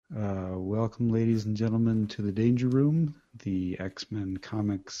Welcome, ladies and gentlemen, to the Danger Room, the X-Men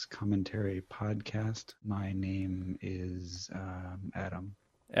Comics Commentary Podcast. My name is Adam.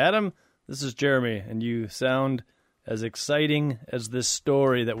 Adam, this is Jeremy, and you sound as exciting as this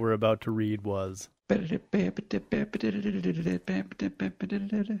story that we're about to read was.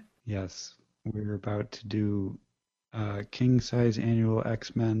 Yes, we're about to do King Size Annual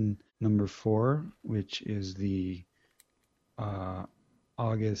X-Men number 4, which is the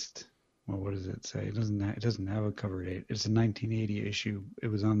August. Well, what does it say? It doesn't have a cover date. It's a 1980 issue. It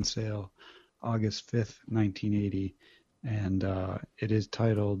was on sale August 5th, 1980, and it is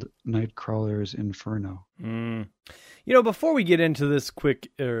titled Nightcrawler's Inferno. You know, before we get into this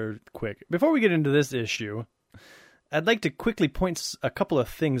before we get into this issue, I'd like to quickly point a couple of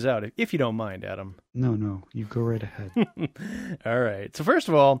things out, if you don't mind, Adam. No, you go right ahead. All right. So first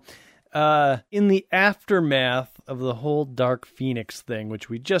of all, in the aftermath of the whole Dark Phoenix thing, which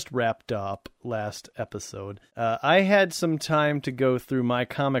we just wrapped up last episode, I had some time to go through my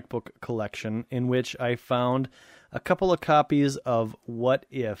comic book collection, in which I found a couple of copies of What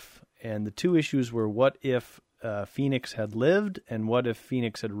If, and the two issues were What If Phoenix Had Lived and What If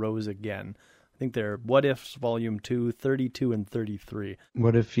Phoenix Had Rose Again. I think they're What Ifs Volume 2, 32 and 33.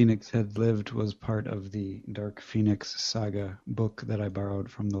 What If Phoenix Had Lived was part of the Dark Phoenix Saga book that I borrowed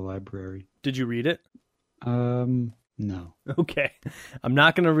from the library. Did you read it? No. Okay. I'm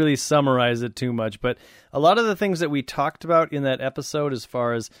not going to really summarize it too much, but a lot of the things that we talked about in that episode as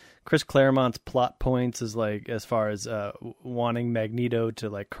far as Chris Claremont's plot points is like, as far as wanting Magneto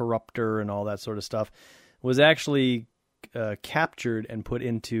to like corrupt her and all that sort of stuff, was actually captured and put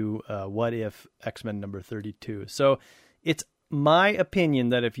into What If X-Men number 32. So it's my opinion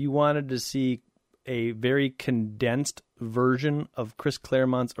that if you wanted to see a very condensed version of Chris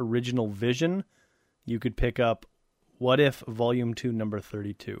Claremont's original vision, you could pick up What If Volume 2, number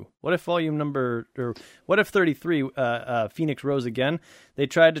 32. What If What If 33, Phoenix Rose Again? They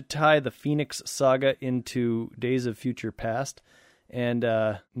tried to tie the Phoenix saga into Days of Future Past, and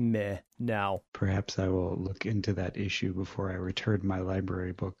now. Perhaps I will look into that issue before I return my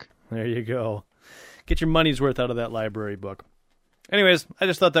library book. There you go. Get your money's worth out of that library book. Anyways, I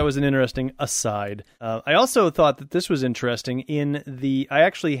just thought that was an interesting aside. I also thought that this was interesting I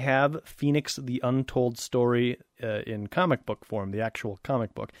actually have Phoenix the Untold Story in comic book form, the actual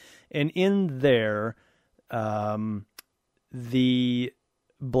comic book. And in there, the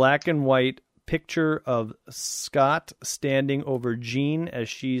black and white picture of Scott standing over Jean as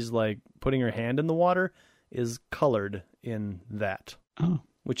she's like putting her hand in the water is colored in that. Oh.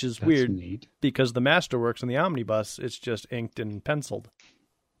 Which is That's weird neat. Because the Masterworks and the Omnibus, it's just inked and penciled.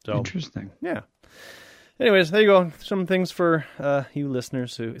 So interesting. Yeah. Anyways, there you go. Some things for you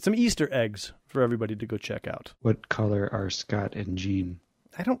listeners some Easter eggs for everybody to go check out. What color are Scott and Jean?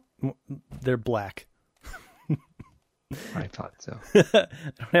 They're black. I thought so. I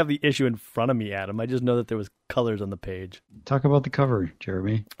don't have the issue in front of me, Adam. I just know that there was colors on the page. Talk about the cover,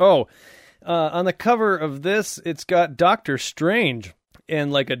 Jeremy. Oh, on the cover of this, it's got Doctor Strange.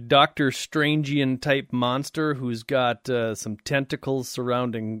 And like a Doctor Strangian type monster who's got some tentacles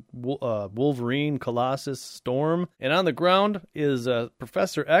surrounding Wolverine, Colossus, Storm. And on the ground is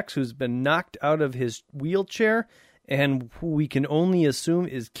Professor X, who's been knocked out of his wheelchair, and who we can only assume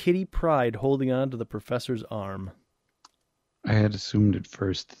is Kitty Pryde holding on to the professor's arm. I had assumed at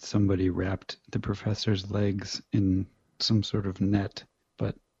first that somebody wrapped the professor's legs in some sort of net,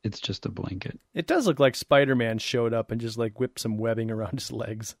 but it's just a blanket. It does look like Spider-Man showed up and just like whipped some webbing around his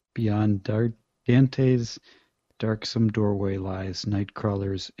legs. Beyond Dante's darksome doorway lies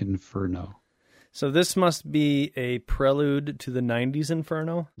Nightcrawler's Inferno. So this must be a prelude to the 90s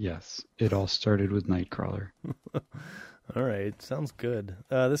Inferno? Yes, it all started with Nightcrawler. All right, sounds good.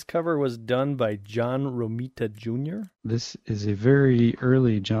 This cover was done by John Romita Jr. This is a very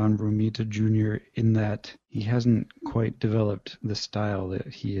early John Romita Jr. in that he hasn't quite developed the style that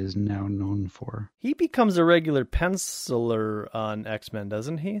he is now known for. He becomes a regular penciler on X-Men,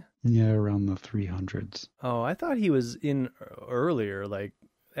 doesn't he? Yeah, around the 300s. Oh, I thought he was in earlier, like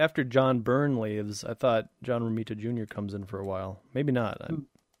after John Byrne leaves. I thought John Romita Jr. comes in for a while. Maybe not.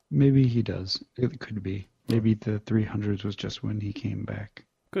 Maybe he does. It could be. Maybe the 300s was just when he came back.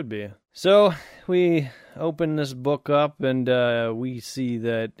 Could be. So we open this book up and we see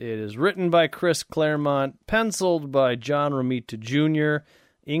that it is written by Chris Claremont, penciled by John Romita Jr.,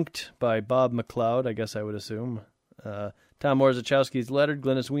 inked by Bob McLeod, I guess I would assume. Tom Orzechowski's lettered,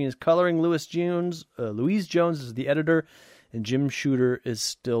 Glynis Wein is coloring, Louise Jones is the editor, and Jim Shooter is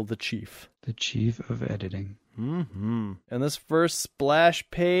still the chief. The chief of editing. Mm-hmm. And this first splash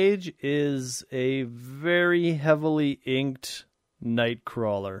page is a very heavily inked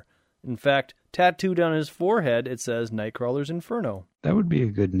Nightcrawler. In fact, tattooed on his forehead, it says Nightcrawler's Inferno. That would be a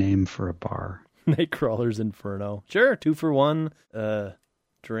good name for a bar. Nightcrawler's Inferno. Sure, 2 for 1.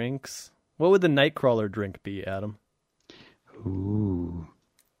 Drinks. What would the Nightcrawler drink be, Adam? Ooh.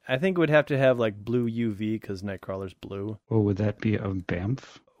 I think it would have to have like blue UV because Nightcrawler's blue. Well, would that be a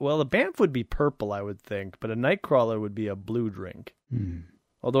Banff? Well, a Banff would be purple, I would think, but a Nightcrawler would be a blue drink. Hmm.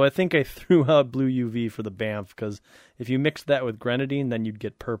 Although I think I threw out blue UV for the Banff because if you mixed that with grenadine, then you'd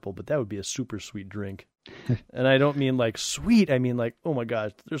get purple, but that would be a super sweet drink. And I don't mean like sweet, I mean like, oh my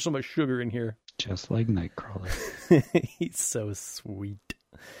gosh, there's so much sugar in here. Just like Nightcrawler. He's so sweet.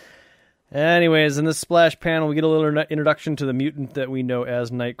 Anyways, in this splash panel, we get a little introduction to the mutant that we know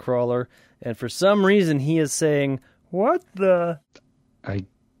as Nightcrawler. And for some reason, he is saying, "What the?" I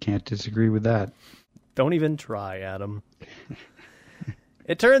can't disagree with that. Don't even try, Adam.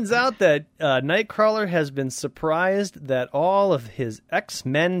 It turns out that Nightcrawler has been surprised that all of his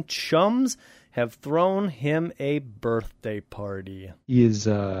X-Men chums have thrown him a birthday party. He is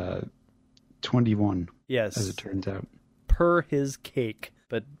 21. Yes. As it turns out. Per his cake.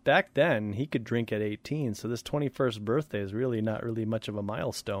 But back then, he could drink at 18, so this 21st birthday is really not really much of a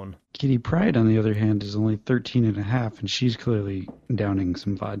milestone. Kitty Pryde, on the other hand, is only 13 and a half, and she's clearly downing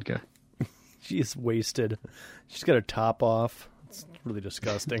some vodka. She's wasted. She's got her top off. It's really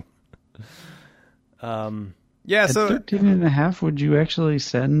disgusting. Yeah, At so 13 and a half, would you actually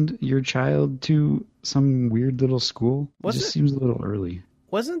send your child to some weird little school? It just seems a little early.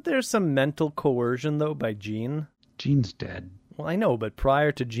 Wasn't there some mental coercion, though, by Jean? Jean's dead. Well, I know, but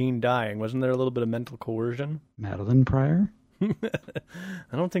prior to Jean dying, wasn't there a little bit of mental coercion? Madeline Pryor?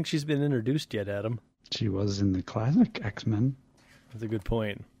 I don't think she's been introduced yet, Adam. She was in the classic X-Men. That's a good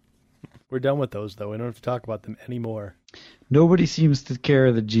point. We're done with those, though. We don't have to talk about them anymore. Nobody seems to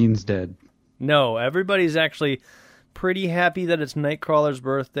care that Jean's dead. No, everybody's actually pretty happy that it's Nightcrawler's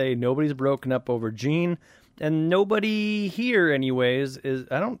birthday. Nobody's broken up over Jean. And nobody here, anyways, is...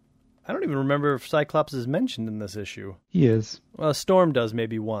 I don't even remember if Cyclops is mentioned in this issue. He is. Well, Storm does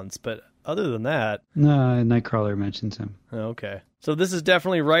maybe once, but other than that... No, Nightcrawler mentions him. Okay. So this is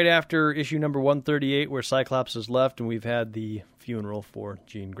definitely right after issue number 138 where Cyclops has left and we've had the funeral for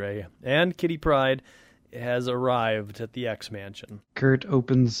Jean Grey. And Kitty Pryde has arrived at the X-Mansion. Kurt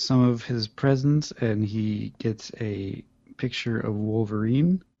opens some of his presents and he gets a picture of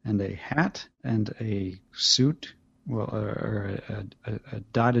Wolverine and a hat and a suit, or a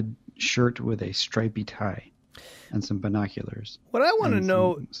dotted shirt with a stripy tie and some binoculars. What I want to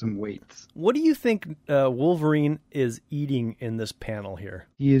know... Some weights. What do you think Wolverine is eating in this panel here?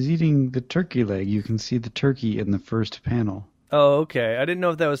 He is eating the turkey leg. You can see the turkey in the first panel. Oh, okay. I didn't know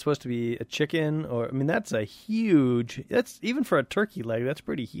if that was supposed to be a chicken or... I mean, that's a huge... That's even for a turkey leg, that's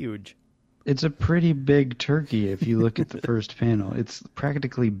pretty huge. It's a pretty big turkey if you look at the first panel. It's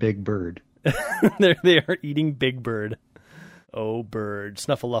practically Big Bird. They are eating Big Bird. Oh, Bird.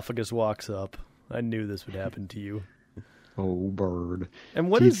 Snuffleupagus walks up. I knew this would happen to you. Oh, Bird. And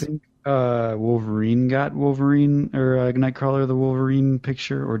what Do is... you think Wolverine got Wolverine, or Nightcrawler the Wolverine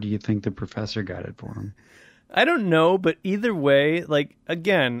picture, or do you think the professor got it for him? I don't know, but either way, like,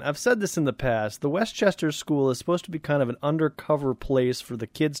 again, I've said this in the past, the Westchester School is supposed to be kind of an undercover place for the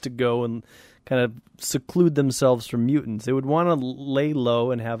kids to go and kind of seclude themselves from mutants. They would want to lay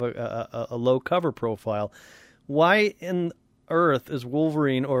low and have a low cover profile. Why in Earth is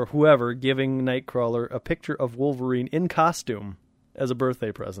Wolverine or whoever giving Nightcrawler a picture of Wolverine in costume as a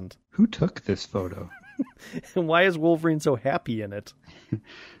birthday present? Who took this photo? And why is Wolverine so happy in it?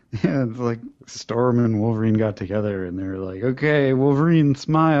 Yeah, it's like Storm and Wolverine got together and they're like, okay, Wolverine,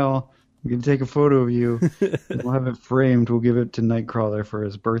 smile. We can take a photo of you. We'll have it framed. We'll give it to Nightcrawler for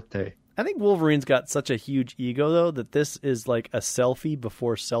his birthday. I think Wolverine's got such a huge ego, though, that this is like a selfie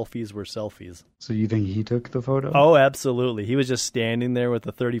before selfies were selfies. So you think he took the photo? Oh, absolutely. He was just standing there with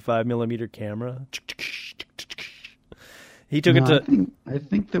a 35mm camera. He took it to... I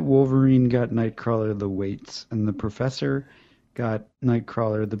think that Wolverine got Nightcrawler the weights, and the professor got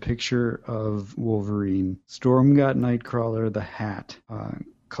Nightcrawler the picture of Wolverine. Storm got Nightcrawler the hat.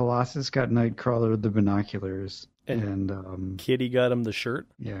 Colossus got Nightcrawler the binoculars. And Kitty got him the shirt?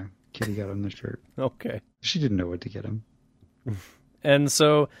 Yeah, Kitty got him the shirt. Okay. She didn't know what to get him. And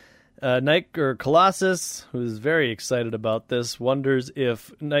so Colossus, who's very excited about this, wonders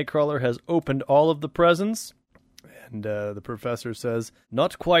if Nightcrawler has opened all of the presents. And the professor says,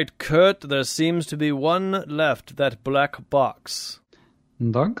 "Not quite, Kurt. There seems to be one left, that black box."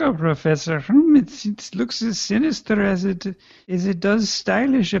 Danke, Professor. It looks as sinister as it does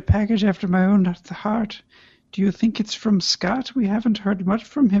stylish, a package after my own heart. Do you think it's from Scott? We haven't heard much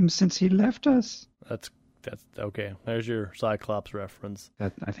from him since he left us. That's That's okay. There's your Cyclops reference.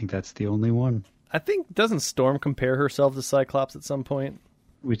 I think that's the only one. I think, doesn't Storm compare herself to Cyclops at some point?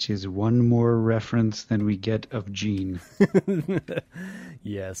 Which is one more reference than we get of Jean.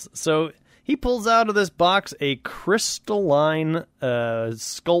 Yes. So he pulls out of this box a crystalline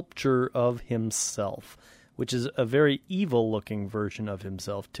sculpture of himself, which is a very evil-looking version of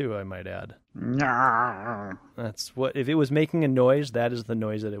himself, too, I might add. That's what, if it was making a noise, that is the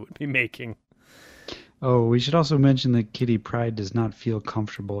noise that it would be making. Oh, we should also mention that Kitty Pryde does not feel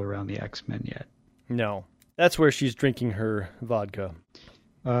comfortable around the X-Men yet. No. That's where she's drinking her vodka.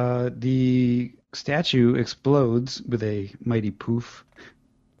 The statue explodes with a mighty poof.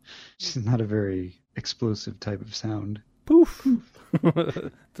 It's not a very explosive type of sound. Poof.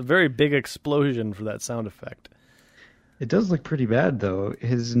 It's a very big explosion for that sound effect. It does look pretty bad, though.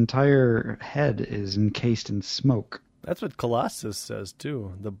 His entire head is encased in smoke. That's what Colossus says,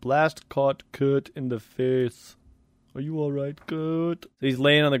 too. The blast caught Kurt in the face. Are you all right, Kurt? So he's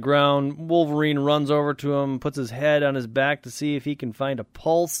laying on the ground. Wolverine runs over to him, puts his head on his back to see if he can find a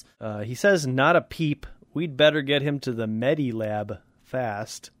pulse. He says, not a peep. We'd better get him to the Medilab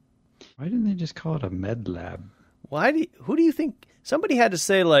fast. Why didn't they just call it a med lab? Who do you think? Somebody had to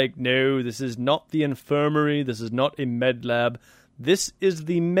say, like, no, this is not the infirmary. This is not a med lab. This is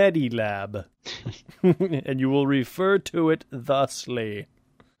the Medilab. And you will refer to it thusly.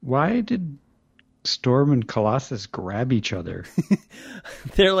 Why did Storm and Colossus grab each other?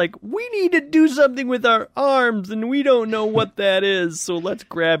 They're like, we need to do something with our arms, and we don't know what that is, so let's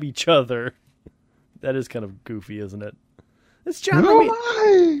grab each other. That is kind of goofy, isn't it? It's John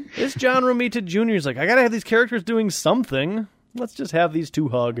Romita Jr. He's like, I gotta have these characters doing something. Let's just have these two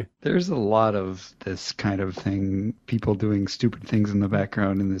hug. There's a lot of this kind of thing, people doing stupid things in the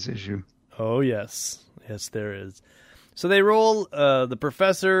background in this issue. Oh, yes. Yes, there is. So they roll the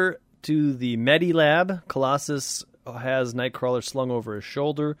professor to the Medilab. Colossus has Nightcrawler slung over his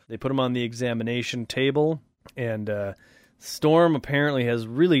shoulder. They put him on the examination table, and Storm apparently has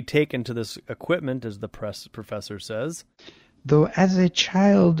really taken to this equipment, as the professor says. Though as a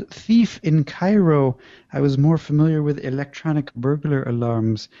child thief in Cairo, I was more familiar with electronic burglar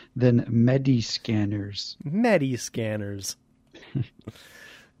alarms than Medi-scanners. Medi-scanners.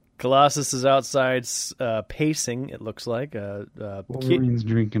 Colossus is outside pacing, it looks like. Wolverine's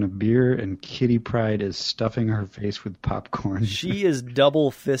drinking a beer, and Kitty Pryde is stuffing her face with popcorn. She is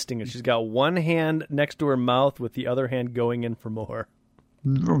double fisting it. She's got one hand next to her mouth with the other hand going in for more.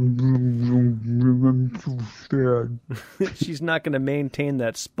 I'm so sad. She's not going to maintain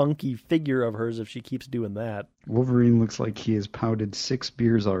that spunky figure of hers if she keeps doing that. Wolverine looks like he has pounded 6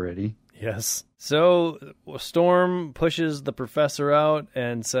 beers already. Yes. So Storm pushes the professor out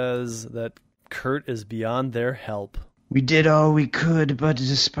and says that Kurt is beyond their help. We did all we could, but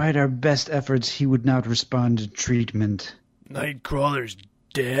despite our best efforts, he would not respond to treatment. Nightcrawler's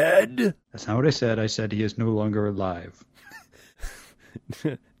dead? That's not what I said. I said he is no longer alive.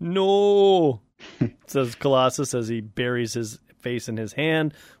 No, says Colossus as he buries his face in his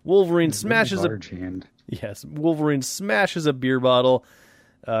hand. Wolverine smashes hand. Yes, Wolverine smashes a beer bottle,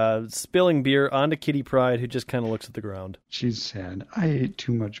 spilling beer onto Kitty Pryde, who just kind of looks at the ground. She's sad. I ate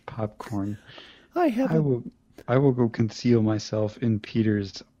too much popcorn. I will go conceal myself in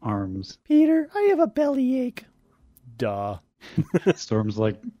Peter's arms. Peter, I have a bellyache. Duh. Storm's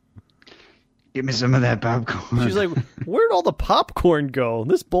like, give me some of that popcorn. She's like, where'd all the popcorn go?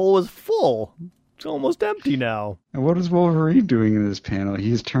 This bowl was full. It's almost empty now. And what is Wolverine doing in this panel?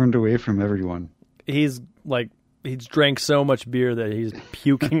 He's turned away from everyone. He's drank so much beer that he's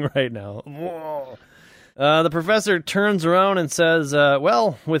puking right now. Whoa. The professor turns around and says,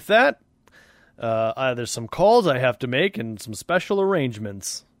 well, with that, there's some calls I have to make and some special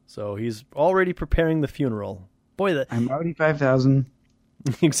arrangements. So he's already preparing the funeral. Boy, I'm already 5,000.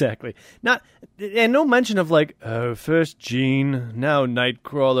 Exactly. No mention of like, first Jean, now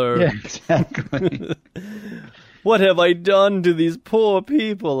Nightcrawler. Yeah, exactly. What have I done to these poor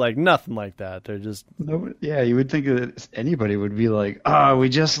people? Like, nothing like that. They're just... No, yeah, you would think that anybody would be like, we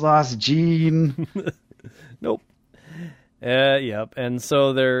just lost Jean. Nope. Yep. And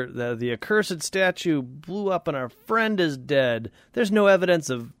so the accursed statue blew up and our friend is dead. There's no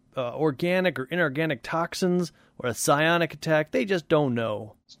evidence of organic or inorganic toxins or a psionic attack. They just don't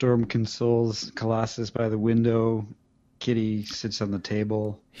know. Storm consoles Colossus by the window. Kitty sits on the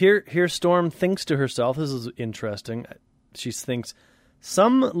table. Here Storm thinks to herself, this is interesting. She thinks,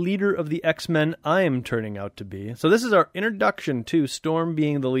 some leader of the X-Men I am turning out to be. So this is our introduction to Storm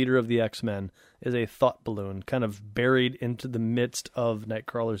being the leader of the X-Men, is a thought balloon kind of buried into the midst of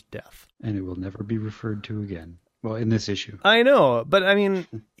Nightcrawler's death. And it will never be referred to again. Well, in this issue. I know, but I mean,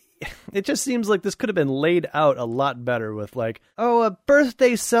 it just seems like this could have been laid out a lot better with like, oh, a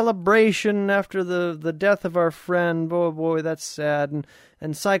birthday celebration after the death of our friend. Boy, that's sad.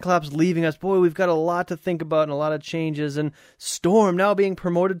 And Cyclops leaving us. Boy, we've got a lot to think about and a lot of changes. And Storm now being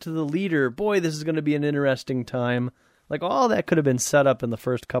promoted to the leader. Boy, this is going to be an interesting time. Like, all that could have been set up in the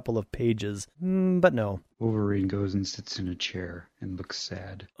first couple of pages. But no. Wolverine goes and sits in a chair and looks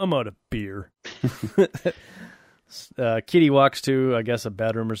sad. I'm out of beer. Kitty walks to, I guess, a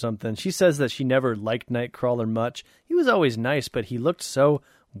bedroom or something. She says that she never liked Nightcrawler much. He was always nice, but he looked so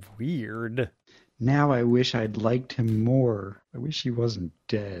weird. Now I wish I'd liked him more. I wish he wasn't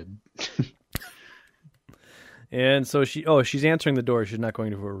dead. And so she's answering the door. She's not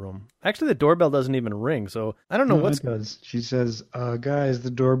going to her room. Actually, the doorbell doesn't even ring, so I don't know what's... It does. She says, guys,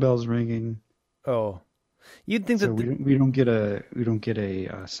 the doorbell's ringing. Oh. You'd think so that... we don't get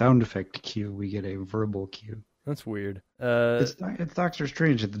a sound effect cue. We get a verbal cue. That's weird. It's Doctor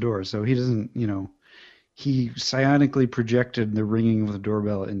Strange at the door, so he doesn't, he psionically projected the ringing of the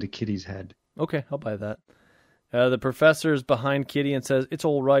doorbell into Kitty's head. Okay, I'll buy that. The professor's behind Kitty and says, "It's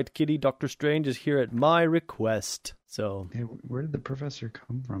all right, Kitty. Dr. Strange is here at my request." So, hey, where did the professor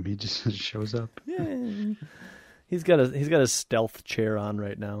come from? He just shows up. Yeah. He's got a stealth chair on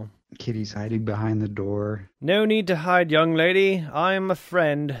right now. Kitty's hiding behind the door. "No need to hide, young lady. I'm a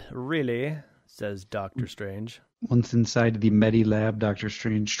friend, really," says Dr. Strange. Once inside the Medilab, Dr.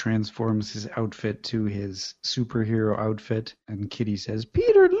 Strange transforms his outfit to his superhero outfit, and Kitty says,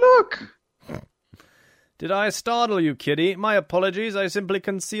 "Peter, look!" "Did I startle you, Kitty? My apologies. I simply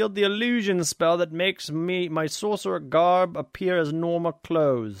concealed the illusion spell that makes my sorcerer garb appear as normal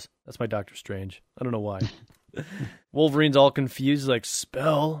clothes." That's my Doctor Strange. I don't know why. Wolverine's all confused, like,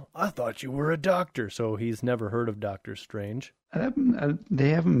 "Spell? I thought you were a doctor." So he's never heard of Doctor Strange. They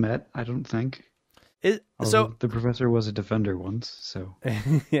haven't met, I don't think. So the professor was a defender once, so.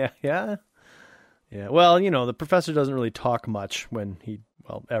 Yeah. Well, the professor doesn't really talk much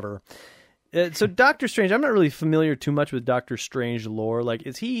ever. So Doctor Strange, I'm not really familiar too much with Doctor Strange lore. Like,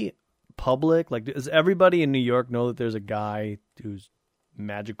 is he public? Like, does everybody in New York know that there's a guy who's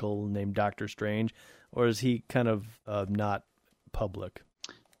magical named Doctor Strange? Or is he kind of not public?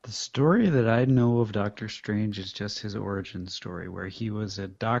 The story that I know of Doctor Strange is just his origin story, where he was a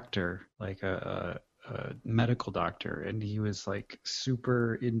doctor, like a medical doctor, and he was like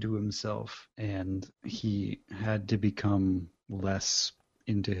super into himself, and he had to become less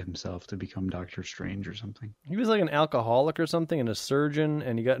into himself to become Doctor Strange or something. He was like an alcoholic or something and a surgeon,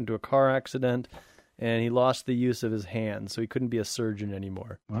 and he got into a car accident and he lost the use of his hands, so he couldn't be a surgeon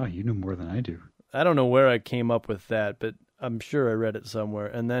anymore. Wow, you know more than I do. I don't know where I came up with that, but I'm sure I read it somewhere.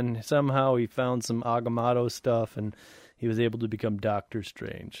 And then somehow he found some Agamotto stuff and he was able to become Doctor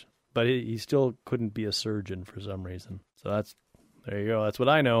Strange. But he still couldn't be a surgeon for some reason. So there you go. That's what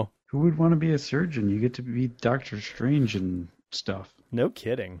I know. Who would want to be a surgeon? You get to be Doctor Strange and stuff. No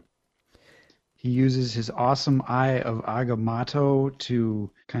kidding. He uses his awesome eye of Agamotto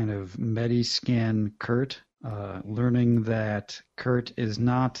to kind of medi-scan Kurt, learning that Kurt is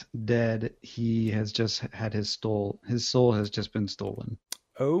not dead. He has just had his soul has just been stolen.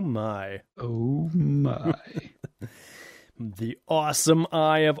 Oh my. Oh my. The awesome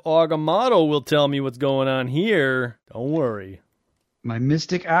eye of Agamotto will tell me what's going on here. Don't worry. My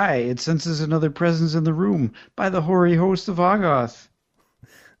mystic eye, it senses another presence in the room by the hoary host of Agoth.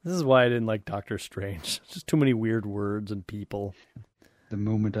 This is why I didn't like Doctor Strange. Just too many weird words and people. The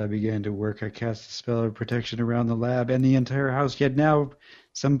moment I began to work, I cast a spell of protection around the lab and the entire house. Yet now,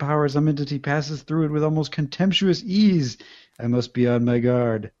 some power, some entity passes through it with almost contemptuous ease. I must be on my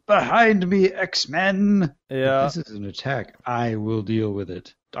guard. Behind me, X-Men! Yeah. If this is an attack, I will deal with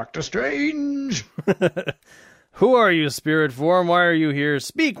it. Doctor Strange! Who are you, spirit form? Why are you here?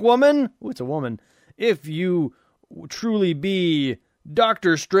 Speak, woman! Oh, it's a woman. If you truly be,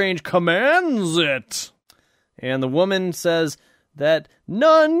 Doctor Strange commands it. And the woman says that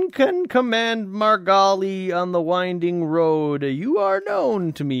none can command Margali on the winding road. You are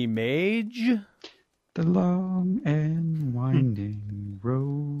known to me, mage. The long and winding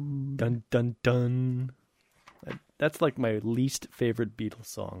road. Dun, dun, dun. That's like my least favorite Beatles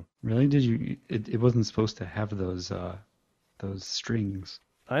song. Really? Did you? It wasn't supposed to have those strings.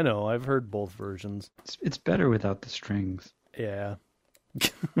 I know. I've heard both versions. It's better without the strings. Yeah.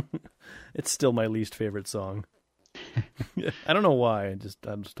 It's still my least favorite song. I don't know why. I just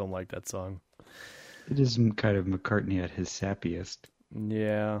don't like that song. It is kind of McCartney at his sappiest.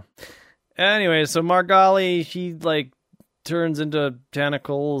 Yeah. Anyway, so Margali, she like turns into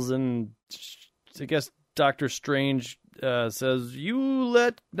tentacles, and I guess Doctor Strange says, "You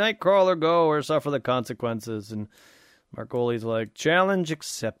let Nightcrawler go or suffer the consequences." And Margoli's like, challenge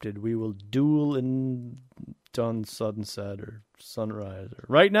accepted. We will duel in sunset or sunrise or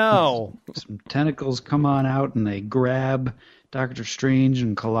right now. Some tentacles come on out and they grab Doctor Strange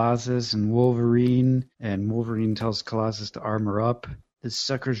and Colossus and Wolverine tells Colossus to armor up. This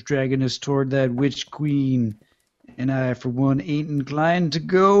sucker's dragging us toward that witch queen, and I, for one, ain't inclined to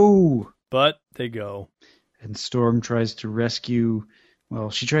go. But they go. And Storm tries to rescue... Well,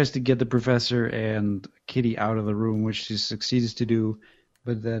 she tries to get the professor and Kitty out of the room, which she succeeds to do,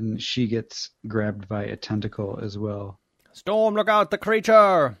 but then she gets grabbed by a tentacle as well. Storm, look out, the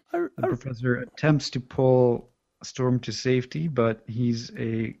creature! The professor attempts to pull Storm to safety, but he's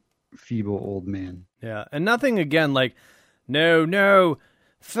a feeble old man. Yeah, and nothing again like, no,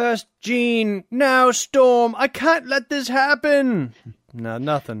 first Jean, now Storm, I can't let this happen! No,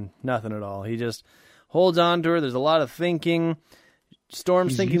 nothing at all. He just holds on to her, there's a lot of thinking...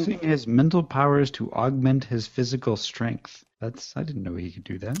 Storm's thinking... using his mental powers to augment his physical strength. I didn't know he could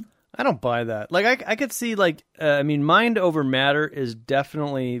do that. I don't buy that. Like, I could see, like, mind over matter is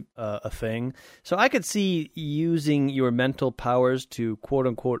definitely a thing. So I could see using your mental powers to,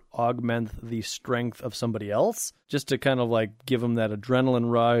 quote-unquote, augment the strength of somebody else, just to kind of, like, give them that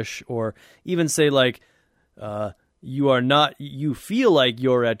adrenaline rush, or even say, like, you feel like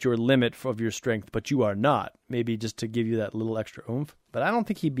you're at your limit of your strength, but you are not. Maybe just to give you that little extra oomph. But I don't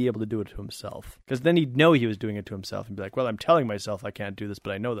think he'd be able to do it to himself. Because then he'd know he was doing it to himself and be like, well, I'm telling myself I can't do this,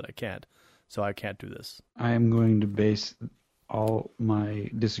 but I know that I can't. So I can't do this. I am going to base all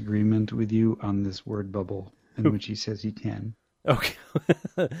my disagreement with you on this word bubble in which he says he can. Okay.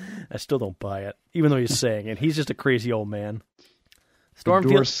 I still don't buy it, even though he's saying it. He's just a crazy old man. The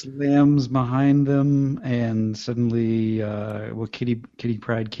door slams behind them, and suddenly, Kitty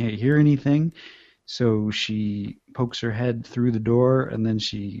Pryde can't hear anything, so she pokes her head through the door, and then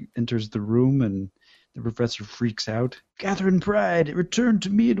she enters the room, and the professor freaks out. Catherine Pryde, return to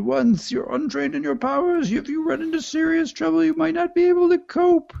me at once. You're untrained in your powers. If you run into serious trouble, you might not be able to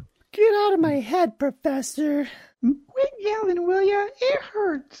cope. Get out of my head, Professor. Quit yelling, will ya? It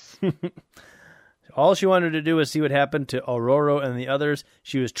hurts. All she wanted to do was see what happened to Aurora and the others.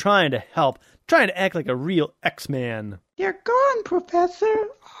 She was trying to help, trying to act like a real X-Man. They're gone, Professor.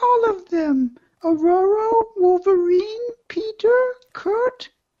 All of them. Aurora, Wolverine, Peter, Kurt,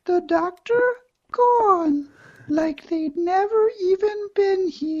 the Doctor, gone. Like they'd never even been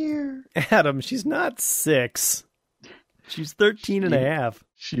here. Adam, she's not 6. She's 13 and a half.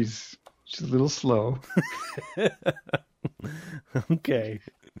 She's a little slow. Okay.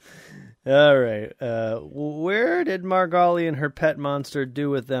 All right. Where did Margali and her pet monster do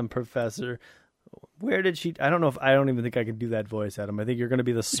with them, Professor? Where did she... I don't even think I can do that voice, Adam. I think you're going to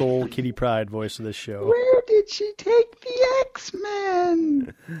be the sole Kitty Pryde voice of this show. Where did she take the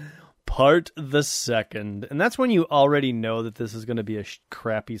X-Men? Part the second. And that's when you already know that this is going to be a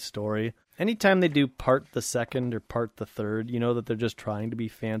crappy story. Anytime they do part the second or part the third, you know that they're just trying to be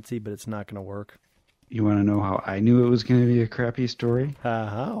fancy, but it's not going to work. You want to know how I knew it was going to be a crappy story?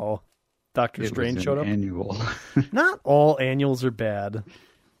 How? Doctor Strange showed up? Annual. Not all annuals are bad.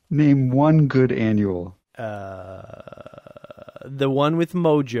 Name one good annual. The one with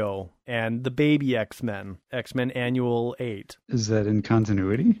Mojo and the baby X-Men. X-Men Annual 8. Is that in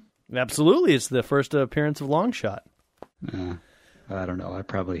continuity? Absolutely. It's the first appearance of Longshot. I don't know. I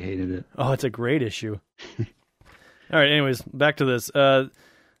probably hated it. Oh, it's a great issue. All right, anyways, back to this.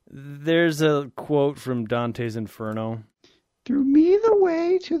 There's a quote from Dante's Inferno. Through me the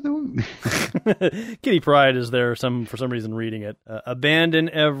way to the... Kitty Pryde is there for some reason reading it. Abandon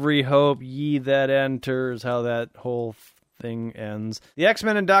every hope, ye that enters, how that whole thing ends. The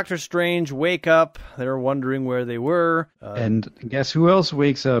X-Men and Doctor Strange wake up. They're wondering where they were. And guess who else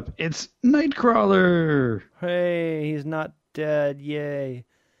wakes up? It's Nightcrawler! Hey, he's not dead. Yay.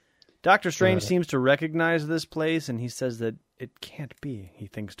 Doctor Strange seems to recognize this place, and he says that it can't be, he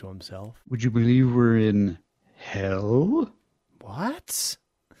thinks to himself. Would you believe we're in hell? What?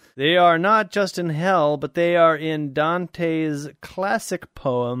 They are not just in hell, but they are in Dante's classic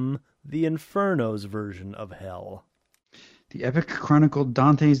poem, The Inferno's version of hell. The epic chronicled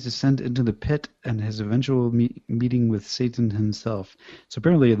Dante's descent into the pit and his eventual meeting with Satan himself. So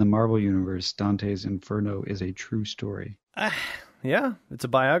apparently in the Marvel Universe, Dante's Inferno is a true story. Yeah, it's a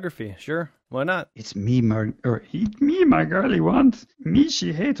biography. Sure. Why not? It's me, Margali wants. Me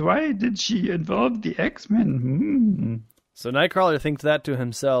she hates. Why did she involve the X-Men? So Nightcrawler thinks that to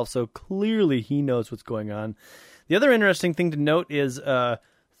himself, so clearly he knows what's going on. The other interesting thing to note is, I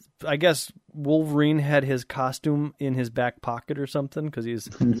guess Wolverine had his costume in his back pocket or something, because he's...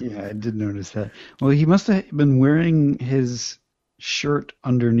 Yeah, I did notice that. Well, he must have been wearing his shirt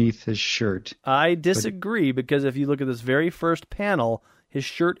underneath his shirt. I disagree, because if you look at this very first panel, his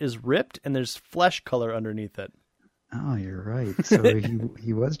shirt is ripped and there's flesh color underneath it. Oh, you're right. So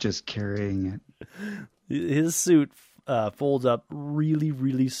he was just carrying it. His suit folds up really,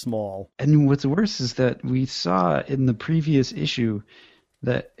 really small. And what's worse is that we saw in the previous issue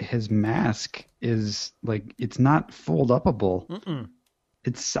that his mask is like, it's not fold-upable. Mm-mm.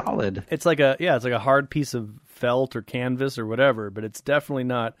 It's solid. It's like a hard piece of felt or canvas or whatever, but it's definitely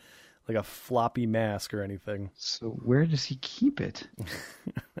not like a floppy mask or anything. So where does he keep it?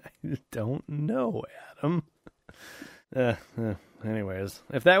 I don't know, Adam. Anyways,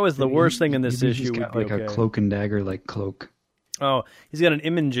 if that was the worst thing in this issue, he's got we'd be like okay. a cloak and dagger like cloak. Oh, he's got an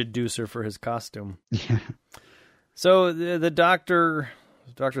image inducer for his costume. Yeah. So the Doctor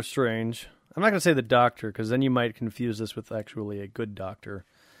Strange. I'm not going to say the Doctor, because then you might confuse this with actually a good doctor.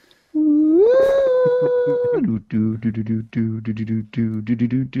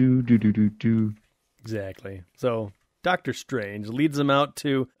 Exactly. So Doctor Strange leads them out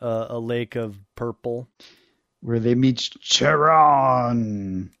to a lake of purple. Where they meet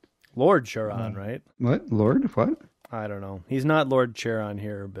Charon. Lord Charon, right? What? Lord? What? I don't know. He's not Lord Charon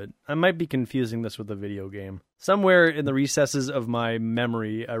here, but I might be confusing this with a video game. Somewhere in the recesses of my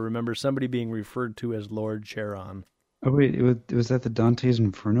memory, I remember somebody being referred to as Lord Charon. Oh, wait. Was that the Dante's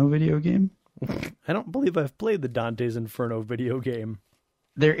Inferno video game? I don't believe I've played the Dante's Inferno video game.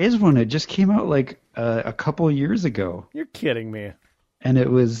 There is one. It just came out like a couple years ago. You're kidding me. And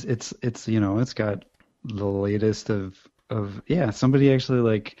it's got the latest of somebody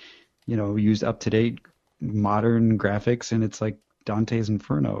actually used up-to-date modern graphics, and it's like Dante's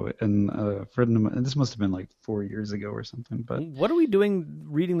Inferno. And this must have been like 4 years ago or something. But what are we doing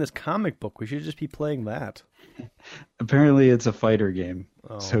reading this comic book? We should just be playing that. Apparently it's a fighter game.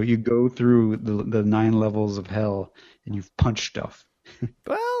 Oh. So you go through the 9 levels of hell and you punch stuff.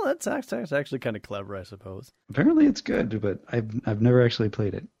 Well, that's actually kind of clever, I suppose. Apparently it's good, but I've never actually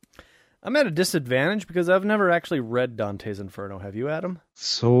played it. I'm at a disadvantage because I've never actually read Dante's Inferno. Have you, Adam?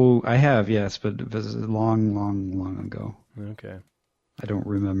 So I have, yes, but it was long, long, long ago. Okay. I don't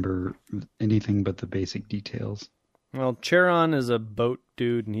remember anything but the basic details. Well, Charon is a boat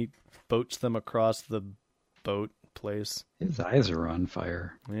dude, and he boats them across the boat place. His eyes are on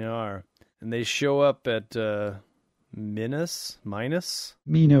fire. They are. And they show up at Minos. Minos.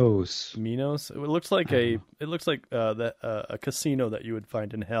 It looks like a casino that you would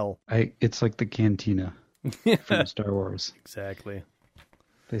find in hell. It's like the cantina from Star Wars. Exactly.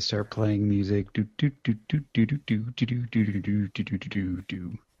 They start playing music.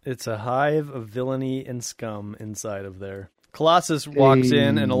 It's a hive of villainy and scum inside of there. Colossus walks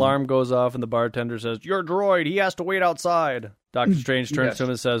in, an alarm goes off, and the bartender says, "Your droid, he has to wait outside." Doctor Strange turns to him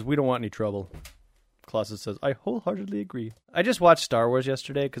and says, "We don't want any trouble." Colossus says, "I wholeheartedly agree." I just watched Star Wars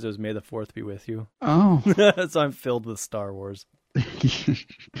yesterday because it was May the 4th be with you. Oh. So I'm filled with Star Wars.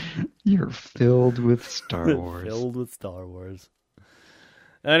 You're filled with Star Wars. Filled with Star Wars.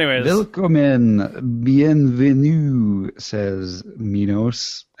 Anyways. Willkommen, bienvenue, says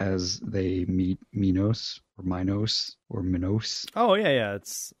Minos as they meet Minos, or Minos, or Minos. Oh, yeah,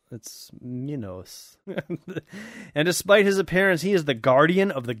 it's Minos. And despite his appearance, he is the guardian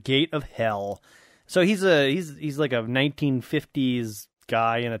of the gate of hell. So he's like a 1950s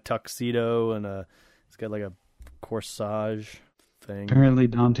guy in a tuxedo, and he's got like a corsage thing. Apparently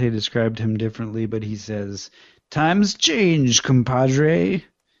Dante described him differently, but he says, "Times change, compadre,"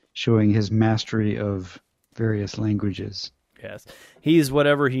 showing his mastery of various languages. Yes. He's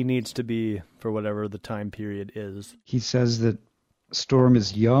whatever he needs to be for whatever the time period is. He says that Storm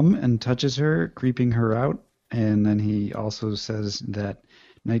is yum and touches her, creeping her out. And then he also says that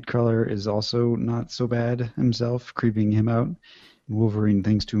Nightcrawler is also not so bad himself, creeping him out. Wolverine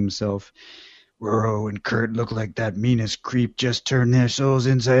thinks to himself, "Roro and Kurt look like that meanest creep just turned their souls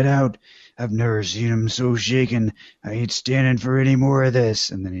inside out. I've never seen 'em so shaken. I ain't standing for any more of this."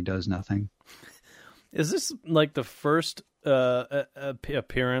 And then he does nothing. Is this like the first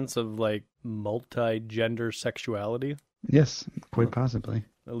appearance of like multi-gender sexuality? Yes, quite possibly.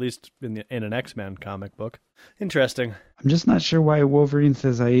 At least in an X-Men comic book. Interesting. I'm just not sure why Wolverine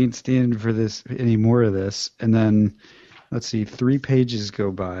says I ain't standing for this any more of this. And then, let's see, 3 pages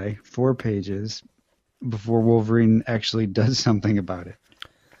go by, 4 pages, before Wolverine actually does something about it.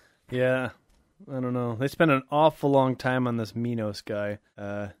 Yeah, I don't know. They spend an awful long time on this Minos guy.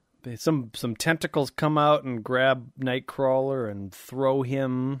 Some tentacles come out and grab Nightcrawler and throw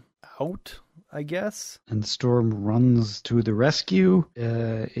him out, I guess. And Storm runs to the rescue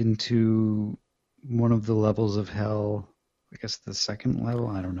into one of the levels of hell. I guess the second level?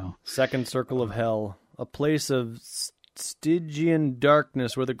 I don't know. Second circle of hell. A place of Stygian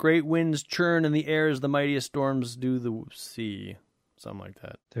darkness, where the great winds churn in the air as the mightiest storms do the sea. Something like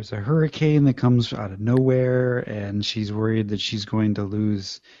that. There's a hurricane that comes out of nowhere, and she's worried that she's going to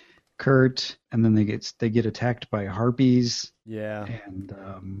lose Kurt, and then they get attacked by harpies. Yeah. And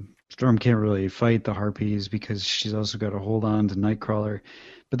Storm can't really fight the harpies because she's also got to hold on to Nightcrawler.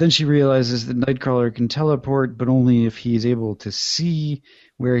 But then she realizes that Nightcrawler can teleport, but only if he's able to see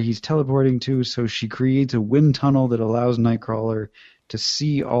where he's teleporting to. So she creates a wind tunnel that allows Nightcrawler to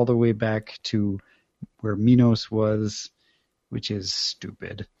see all the way back to where Minos was, which is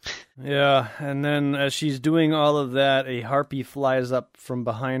stupid. Yeah, and then as she's doing all of that, a harpy flies up from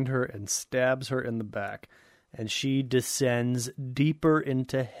behind her and stabs her in the back. And she descends deeper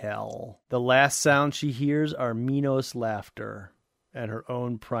into hell. The last sound she hears are Minos' laughter and her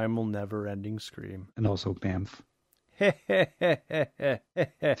own primal never-ending scream. And also Bamf.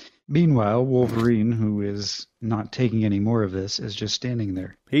 Meanwhile, Wolverine, who is not taking any more of this, is just standing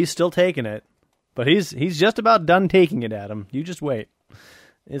there. He's still taking it, but he's just about done taking it, Adam. You just wait.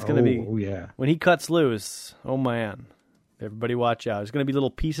 It's going to be... Oh, yeah. When he cuts loose, oh man. Everybody watch out. There's going to be little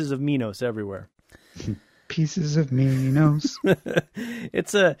pieces of Minos everywhere. Pieces of Minos.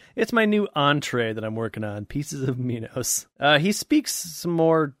 It's my new entree that I'm working on. Pieces of Minos. He speaks some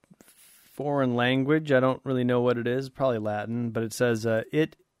more foreign language. I don't really know what it is. Probably Latin, but it says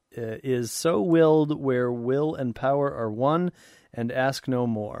it is so willed where will and power are one, and ask no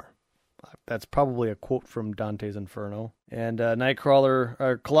more. That's probably a quote from Dante's Inferno. And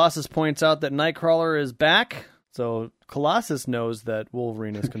Colossus points out that Nightcrawler is back. So Colossus knows that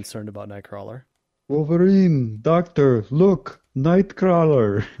Wolverine is concerned about Nightcrawler. Wolverine, Doctor, look,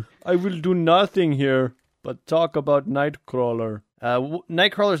 Nightcrawler. I will do nothing here but talk about Nightcrawler.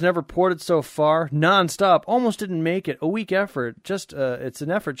 Nightcrawler's never ported so far, non-stop, almost didn't make it. A weak effort, it's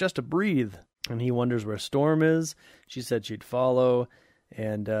an effort just to breathe. And he wonders where Storm is. She said she'd follow.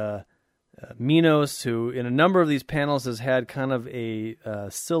 And Minos, who in a number of these panels has had kind of a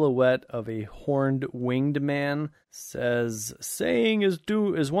silhouette of a horned winged man, says, saying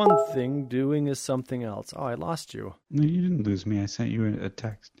is one thing, doing is something else. Oh, I lost you. No, you didn't lose me. I sent you a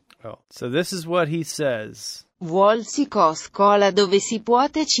text. Oh, so this is what he says. Vuolsi coscola dove si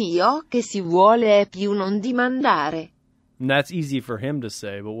puote ciò che si vuole è più non dimandare. And that's easy for him to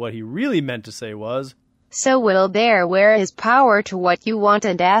say, but what he really meant to say was, so will bear where is power to what you want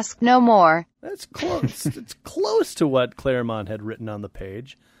and ask no more. That's close. It's close to what Claremont had written on the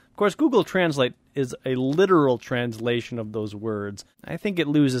page. Of course, Google Translate is a literal translation of those words. I think it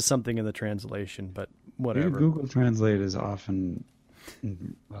loses something in the translation, but whatever. Google Translate is often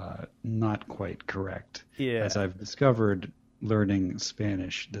not quite correct. Yeah. As I've discovered learning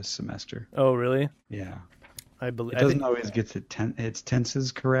Spanish this semester. Oh, really? Yeah. I believe it doesn't always get its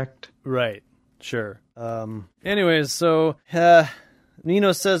tenses correct. Right. Sure. Anyways, so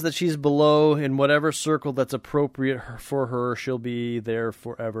Nino says that she's below in whatever circle that's appropriate for her. She'll be there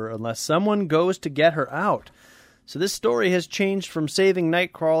forever unless someone goes to get her out. So this story has changed from saving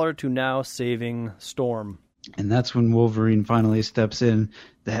Nightcrawler to now saving Storm. And that's when Wolverine finally steps in.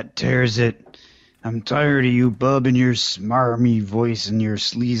 That tears it. I'm tired of you, bub, and your smarmy voice and your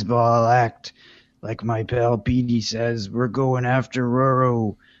sleazeball act. Like my pal Petey says, we're going after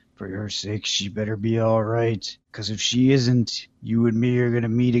Roro. For her sake, she better be all right. 'Cause if she isn't, you and me are gonna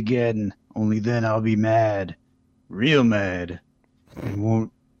meet again. Only then I'll be mad. Real mad.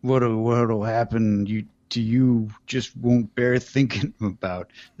 And what'll happen to you just won't bear thinking about.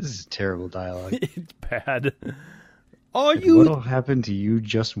 This is terrible dialogue. It's bad. What'll happen to you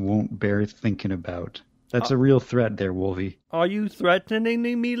just won't bear thinking about. That's a real threat there, Wolvie. Are you threatening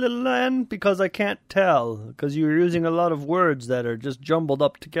me, little man? Because I can't tell. Because you're using a lot of words that are just jumbled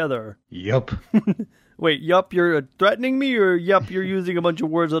up together. Yup. Wait, yup, you're threatening me? Or yup, you're using a bunch of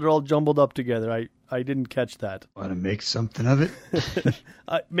words that are all jumbled up together? I didn't catch that. Want to make something of it?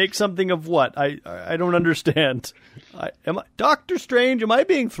 Make something of what? I don't understand. Dr. Strange, am I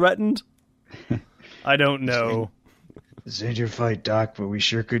being threatened? I don't know. This ain't your fight, Doc, but we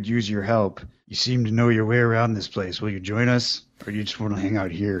sure could use your help. You seem to know your way around this place. Will you join us? Or do you just want to hang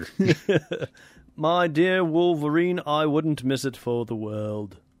out here? My dear Wolverine, I wouldn't miss it for the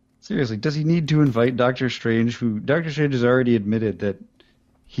world. Seriously, does he need to invite Doctor Strange, who Doctor Strange has already admitted that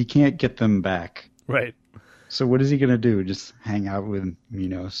he can't get them back? Right. So what is he going to do? Just hang out with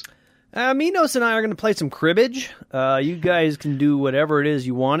Minos? Minos and I are going to play some cribbage. You guys can do whatever it is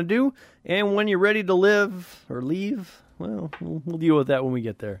you want to do. And when you're ready to live or leave, well, we'll deal with that when we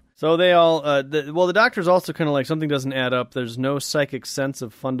get there. So they all, the doctor's also kind of like, something doesn't add up. There's no psychic sense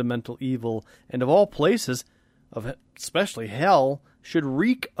of fundamental evil. And of all places, especially hell, should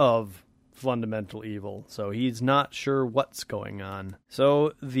reek of fundamental evil. So he's not sure what's going on.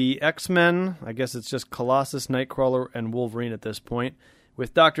 So the X-Men, I guess it's just Colossus, Nightcrawler, and Wolverine at this point,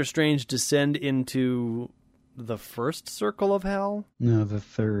 with Doctor Strange descend into the first circle of hell? No, the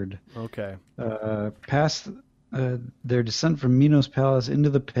third. Okay. Past their descent from Minos Palace into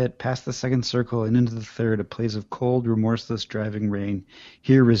the pit, past the second circle, and into the third, a place of cold, remorseless, driving rain.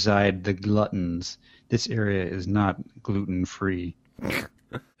 Here reside the gluttons. This area is not gluten-free.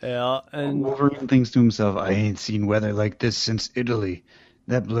 Yeah, and Wolverine thinks to himself, I ain't seen weather like this since Italy.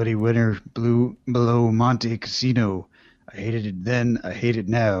 That bloody winter blew below Monte Cassino. I hated it then, I hate it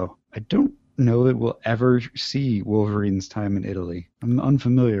now. I don't know that we'll ever see Wolverine's time in Italy. I'm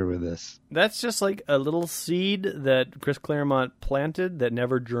unfamiliar with this. that's just like a little seed that Chris Claremont planted that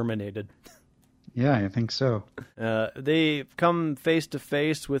never germinated. Yeah, I think so. They come face to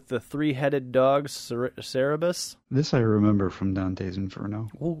face with the three-headed dog, Cerebus. This I remember from Dante's Inferno.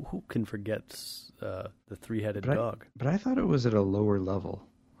 Who can forget the three-headed dog? But I thought it was at a lower level.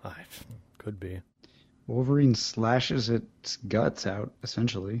 Could be. Wolverine slashes its guts out,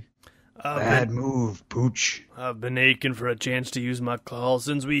 essentially. Bad move, Pooch. I've been aching for a chance to use my claws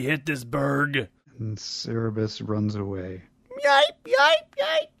since we hit this berg. And Cerebus runs away. Yipe, yipe,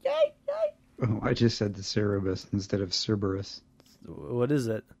 yipe, yipe, yipe. Oh, I just said the Cerebus instead of Cerberus. What is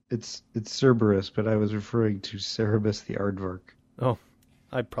it? It's Cerberus, but I was referring to Cerebus the Aardvark. Oh,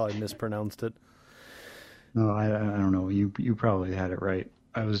 I probably mispronounced it. No, I don't know. You probably had it right.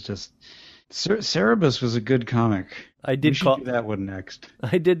 I was just... Cerebus was a good comic. I did we should do that one next.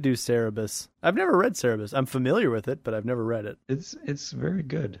 I did do Cerebus. I've never read Cerebus. I'm familiar with it, but I've never read it. It's very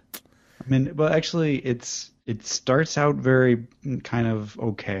good. I mean, well, actually, it starts out very kind of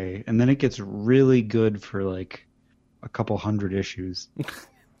okay, and then it gets really good for like a couple hundred issues,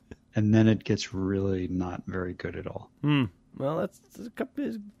 and then it gets really not very good at all. Well, that's a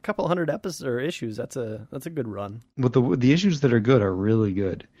couple hundred episodes or issues. That's a good run. But the issues that are good are really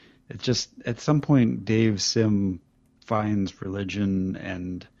good. It's just at some point Dave Sim finds religion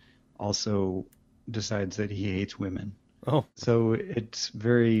and also decides that he hates women. Oh, so it's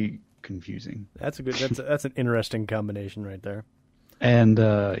very confusing. That's an interesting combination right there. And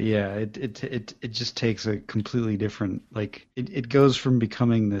it just takes a completely different, like it goes from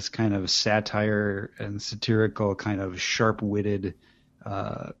becoming this kind of satire and satirical kind of sharp-witted,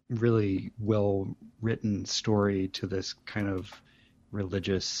 really well-written story to this kind of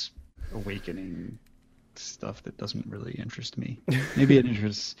religious awakening stuff that doesn't really interest me. Maybe it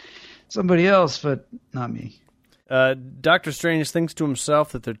interests somebody else, but not me. Doctor Strange thinks to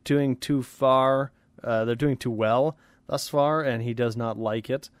himself that they're doing too far. They're doing too well thus far, and he does not like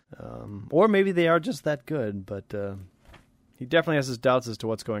it. Or maybe they are just that good, but he definitely has his doubts as to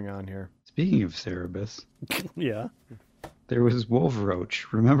what's going on here. Speaking of Cerebus, yeah, there was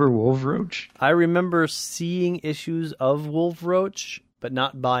Wolfroach. Remember Wolfroach? I remember seeing issues of Wolfroach, but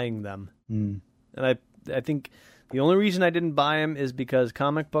not buying them. And I think the only reason I didn't buy them is because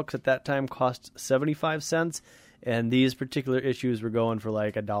comic books at that time cost 75 cents. And these particular issues were going for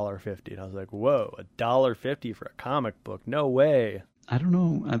like $1.50. And I was like, whoa, $1.50 for a comic book? No way. I don't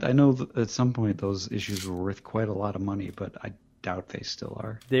know. I know that at some point those issues were worth quite a lot of money, but I doubt they still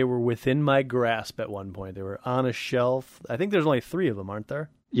are. They were within my grasp at one point. They were on a shelf. I think there's only 3 of them, aren't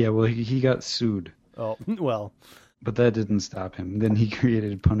there? Yeah, well, he got sued. Oh, well. But that didn't stop him. Then he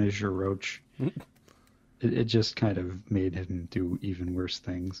created Punisher Roach. It just kind of made him do even worse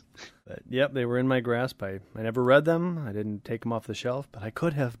things. But, yep, they were in my grasp. I never read them. I didn't take them off the shelf, but I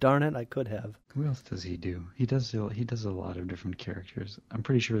could have. Darn it, I could have. Who else does he do? He does a lot of different characters. I'm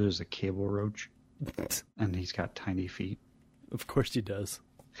pretty sure there's a Cable Roach, and he's got tiny feet. Of course he does.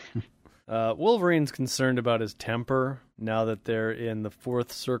 Wolverine's concerned about his temper now that they're in the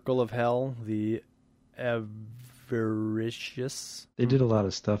 4th circle of hell, the Avaricious. They did a lot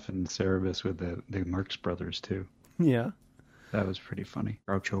of stuff in Cerebus with the Marx brothers, too. Yeah. That was pretty funny.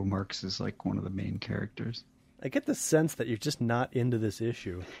 Groucho Marx is like one of the main characters. I get the sense that you're just not into this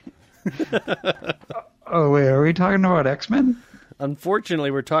issue. Oh, wait, are we talking about X-Men?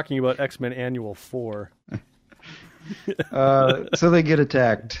 Unfortunately, we're talking about X-Men Annual 4. So they get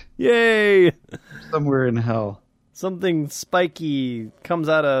attacked. Yay! Somewhere in hell. Something spiky comes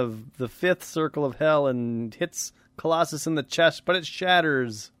out of the 5th circle of hell and hits Colossus in the chest, but it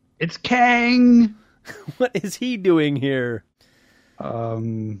shatters. It's Kang! What is he doing here?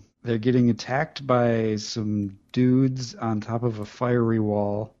 They're getting attacked by some dudes on top of a fiery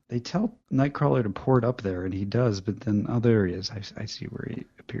wall. They tell Nightcrawler to port up there, and he does, but then, oh, there he is. I see where he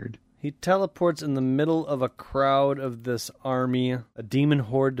appeared. He teleports in the middle of a crowd of this army, a demon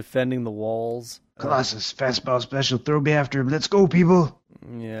horde defending the walls. Colossus, fastball special, throw me after him. Let's go, people!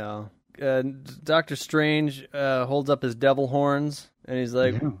 Yeah. Doctor Strange holds up his devil horns, and he's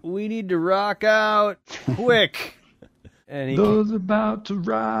like, Yeah. "We need to rock out quick!" And Those about to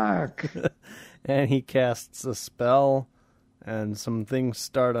rock. and he casts a spell, and some things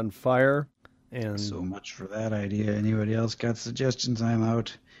start on fire. And So much for that idea. Anybody else got suggestions? I'm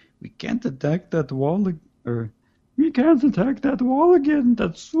out. We can't attack that wall, we can't attack that wall again.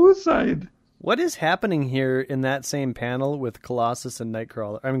 That's suicide. what is happening here in that same panel with Colossus and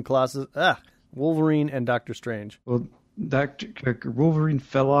Nightcrawler? I mean, Wolverine and Doctor Strange. Well, Wolverine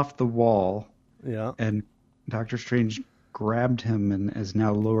fell off the wall, Yeah. and Doctor Strange grabbed him and is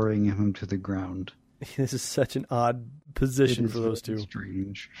now lowering him to the ground. This is such an odd position It is for those two. very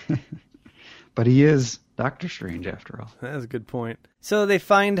strange. But he is Doctor Strange after all. That's a good point. So they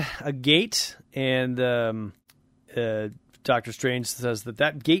find a gate, and Doctor Strange says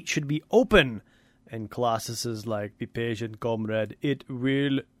that gate should be open. And Colossus is like, "Be patient, comrade. It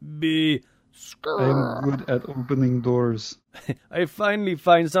will be." I'm good at opening doors. I finally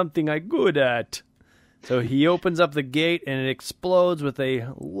find something I'm good at. So he opens up the gate, and it explodes with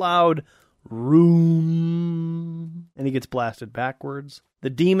a loud room, and he gets blasted backwards. The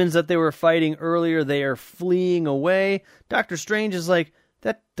demons that they were fighting earlier, they are fleeing away. Doctor Strange is like,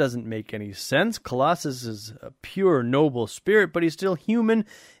 that doesn't make any sense. Colossus is a pure, noble spirit, but he's still human.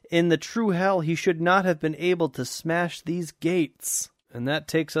 In the true hell, he should not have been able to smash these gates. And that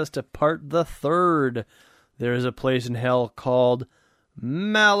takes us to part the third. There is a place in hell called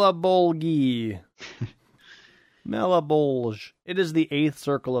Malabolgi. Malabolge. It is the 8th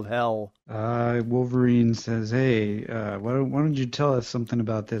circle of hell. Wolverine says, "Hey, why don't you tell us something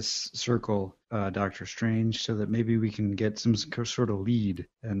about this circle, Doctor Strange, so that maybe we can get some sort of lead?"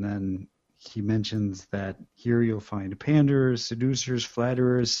 And then he mentions that here you'll find panders, seducers,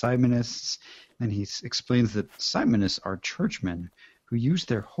 flatterers, simonists, and he explains that simonists are churchmen who use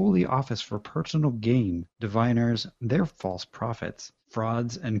their holy office for personal gain. Diviners, they're false prophets,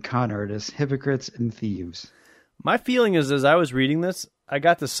 frauds and con artists, hypocrites and thieves. My feeling is, as I was reading this, I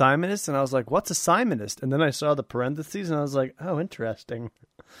got the Simonist, and I was like, what's a Simonist? And then I saw the parentheses, and I was like, oh, interesting.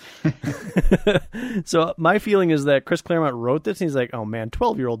 So my feeling is that Chris Claremont wrote this, and he's like, oh, man,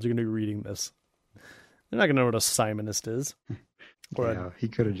 12-year-olds are going to be reading this. They're not going to know what a Simonist is. He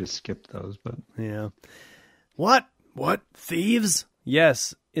could have just skipped those, but... Yeah. What? What? Thieves?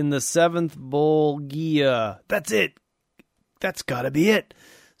 Yes, in the 7th Bolgia. That's it. That's got to be it.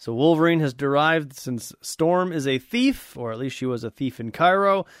 So Wolverine has derived, since Storm is a thief, or at least she was a thief in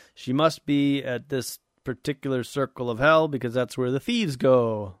Cairo, she must be at this particular circle of hell because that's where the thieves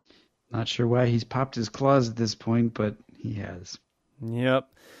go. Not sure why he's popped his claws at this point, but he has.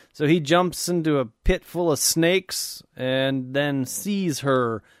 Yep. So he jumps into a pit full of snakes and then sees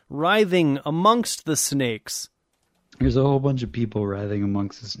her writhing amongst the snakes. There's a whole bunch of people writhing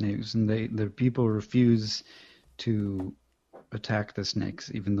amongst the snakes, and the people refuse to attack the snakes,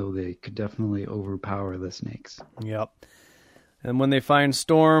 even though they could definitely overpower the snakes. Yep. And when they find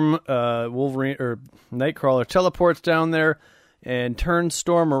Storm, Wolverine or Nightcrawler teleports down there and turns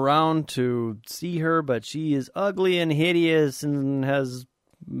Storm around to see her, but she is ugly and hideous and has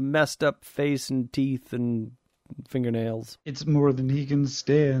messed up face and teeth and fingernails. It's more than he can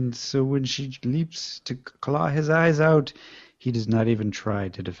stand, so when she leaps to claw his eyes out, he does not even try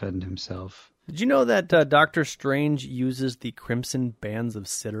to defend himself. Did you know that Doctor Strange uses the Crimson Bands of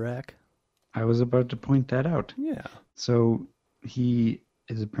Cyttorak? I was about to point that out. Yeah. So he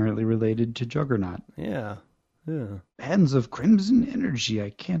is apparently related to Juggernaut. Yeah. Yeah. Bands of crimson energy, I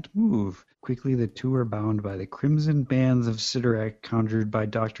can't move. Quickly the two are bound by the crimson bands of Cyttorak conjured by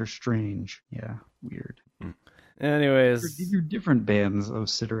Doctor Strange. Yeah, weird. Anyways. These are different bands of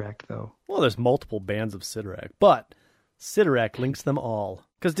Cyttorak, though. Well, there's multiple bands of Cyttorak, but Cyttorak links them all.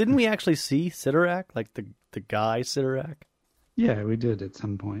 Because didn't we actually see Cyttorak? Like the guy Cyttorak? Yeah, we did at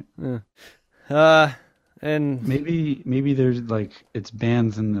some point. And maybe there's like, it's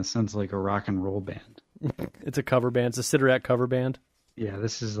bands in the sense like a rock and roll band. It's a cover band. It's a Cyttorak cover band. Yeah,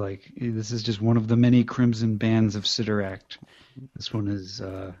 this is just one of the many crimson bands of Cyttorak. This one is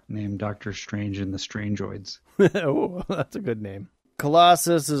named Doctor Strange and the Strangeoids. Oh, that's a good name.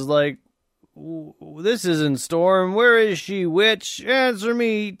 Colossus is like, this isn't Storm. Where is she, witch? Answer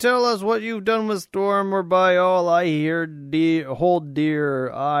me. Tell us what you've done with Storm, or by all I hear, hold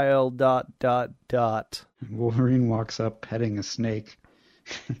dear, I'll ... Wolverine walks up petting a snake.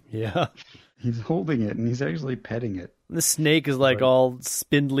 Yeah. He's holding it, and he's actually petting it. The snake is like all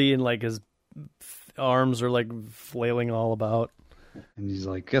spindly, and like his arms are like flailing all about. And he's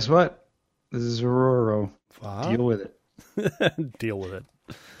like, guess what? This is Aurora. Wow. Deal with it. Deal with it.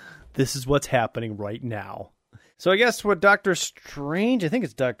 This is what's happening right now. So I guess what Doctor Strange, I think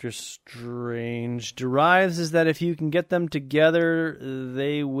it's Doctor Strange, derives is that if you can get them together,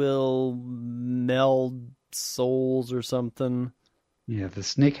 they will meld souls or something. Yeah, the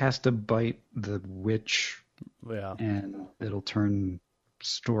snake has to bite the witch, Yeah. and it'll turn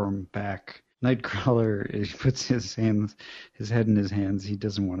Storm back. Nightcrawler, he puts his head in his hands. He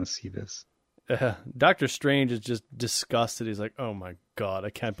doesn't want to see this. Doctor Strange is just disgusted. He's like, oh my God,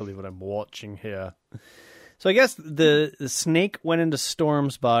 I can't believe what I'm watching here. So I guess the snake went into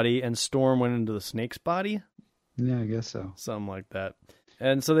Storm's body and Storm went into the snake's body? Yeah, I guess so. Something like that.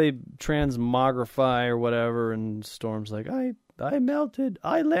 And so they transmogrify or whatever, and Storm's like, I melted,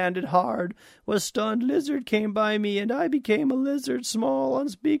 I landed hard, was stunned, lizard came by me, and I became a lizard, small,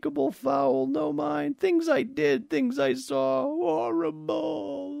 unspeakable, foul, no mind, things I did, things I saw,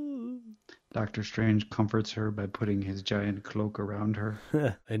 horrible. Doctor Strange comforts her by putting his giant cloak around her.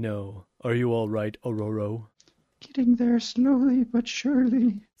 I know. Are you all right, Ororo? Getting there slowly but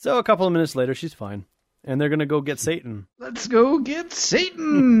surely. So a couple of minutes later, she's fine. And they're going to go get Satan. Let's go get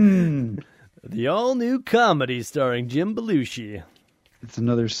Satan! The all-new comedy starring Jim Belushi. It's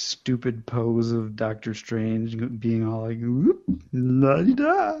another stupid pose of Doctor Strange being all like, whoop,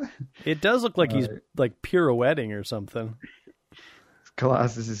 la-di-da. It does look like he's like pirouetting or something.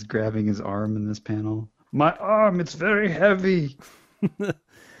 Colossus is grabbing his arm in this panel. My arm, it's very heavy.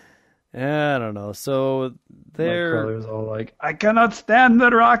 I don't know. So Nightcrawler's all like, I cannot stand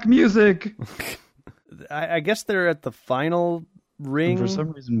the rock music. I guess they're at the final ring. And for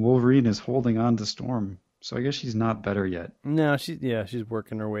some reason, Wolverine is holding on to Storm. So I guess she's not better yet. No, she's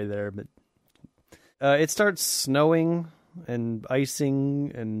working her way there. But it starts snowing and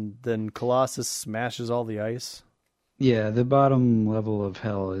icing, and then Colossus smashes all the ice. Yeah, the bottom level of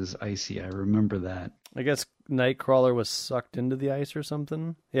hell is icy. I remember that. I guess Nightcrawler was sucked into the ice or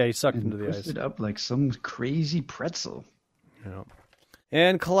something. Yeah, he sucked into the ice. Twisted up like some crazy pretzel. Yeah.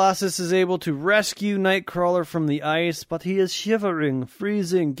 And Colossus is able to rescue Nightcrawler from the ice, but he is shivering,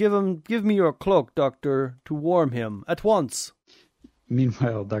 freezing. Give me your cloak, Doctor, to warm him at once.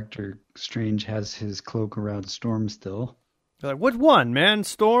 Meanwhile, Doctor Strange has his cloak around Storm still. They're like, what one, man?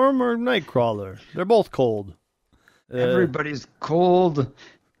 Storm or Nightcrawler? They're both cold. Everybody's cold.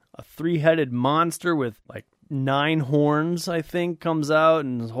 A 3-headed monster with like 9 horns, I think, comes out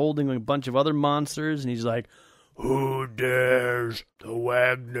and is holding a bunch of other monsters, and he's like, who dares? The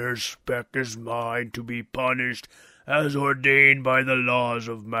Wagner speck is mine to be punished as ordained by the laws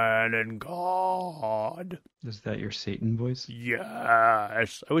of man and God. Is that your Satan voice?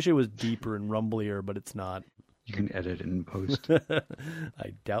 Yes. I wish it was deeper and rumblier, but it's not. You can edit it in post.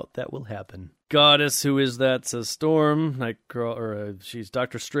 I doubt that will happen. Goddess, who is that, says Storm. She's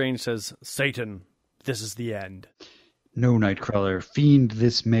Doctor Strange, says, Satan, this is the end. No, Nightcrawler, fiend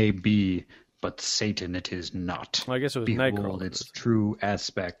this may be, but Satan it is not. Well, I guess it was Behold Nightcrawler. its true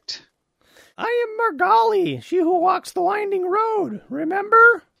aspect. I am Margali, she who walks the winding road.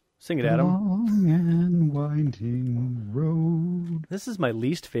 Remember? Sing it, Adam. Long and winding road. This is my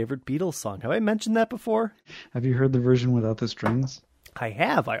least favorite Beatles song. Have I mentioned that before? Have you heard the version without the strings? I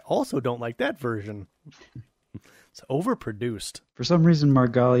have. I also don't like that version. It's overproduced. For some reason,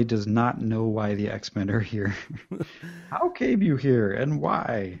 Margali does not know why the X-Men are here. How came you here, and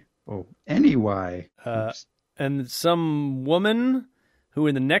why? Oh, any why. And some woman, who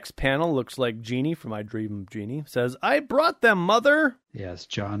in the next panel looks like Jeannie from I Dream of Jeannie, says, I brought them, mother! Yes,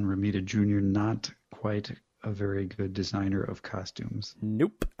 John Romita Jr., not quite a very good designer of costumes.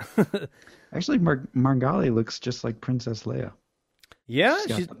 Nope. Actually, Margali looks just like Princess Leia. Yeah,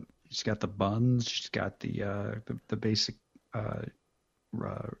 she's got the buns. She's got the basic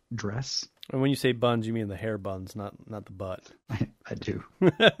dress. And when you say buns, you mean the hair buns, not the butt. I do.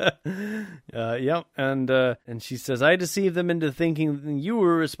 Yep. And she says, I deceived them into thinking you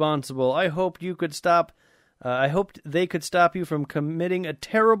were responsible. I hoped you could stop. I hoped they could stop you from committing a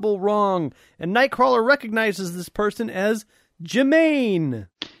terrible wrong. And Nightcrawler recognizes this person as Jermaine.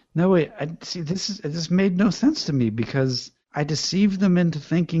 No, wait. This made no sense to me because I deceived them into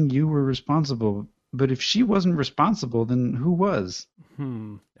thinking you were responsible. But if she wasn't responsible, then who was?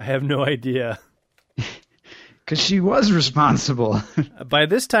 I have no idea. Because she was responsible. By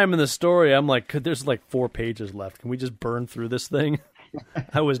this time in the story, I'm like, there's like 4 pages left. Can we just burn through this thing?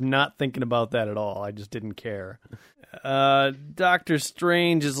 I was not thinking about that at all. I just didn't care. Doctor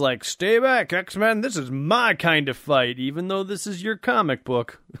Strange is like, stay back, X-Men. This is my kind of fight, even though this is your comic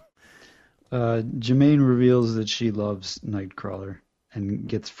book. Jermaine reveals that she loves Nightcrawler and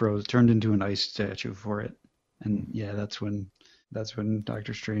gets turned into an ice statue for it. And yeah, that's when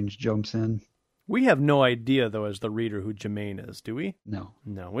Doctor Strange jumps in. We have no idea, though, as the reader, who Jermaine is, do we? No.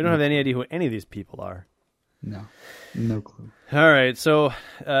 No, we don't have any idea who any of these people are. No clue. All right, so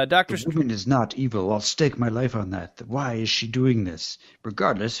Doctor The woman is not evil. I'll stake my life on that. Why is she doing this?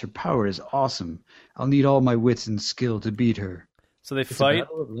 Regardless, her power is awesome. I'll need all my wits and skill to beat her. So they It's fight. a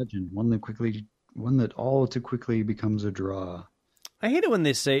battle of legend, one that all too quickly becomes a draw. I hate it when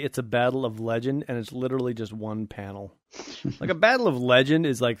they say it's a battle of legend and it's literally just one panel. Like a battle of legend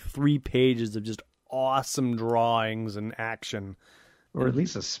is like 3 pages of just awesome drawings and action. Or at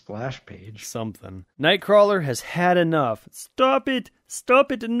least a splash page. Something. Nightcrawler has had enough. Stop it!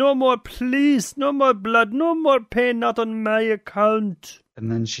 Stop it! No more, please! No more blood! No more pain! Not on my account!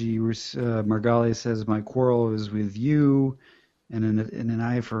 And then Margali says, "My quarrel is with you, and in an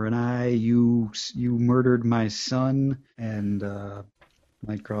eye for an eye, you murdered my son." And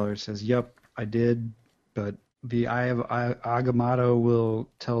Nightcrawler says, "Yep, I did, but the Eye of Agamotto will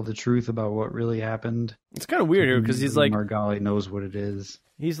tell the truth about what really happened." It's kind of weird here because he's like, Margali knows what it is.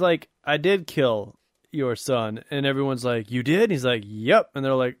 he's like, "I did kill your son," and everyone's like, "You did?" He's like, "Yep," and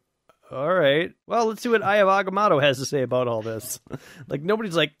they're like, "All right, well, let's see what Eye of Agamotto has to say about all this." Like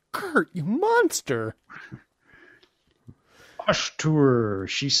nobody's like, "Kurt, you monster!" Ashtur,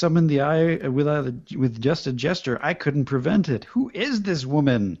 she summoned the eye with just a gesture. I couldn't prevent it. Who is this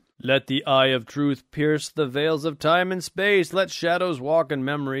woman? Let the eye of truth pierce the veils of time and space. Let shadows walk and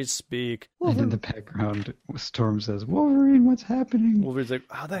memories speak. And in the background, Storm says, "Wolverine, what's happening?" Wolverine's like,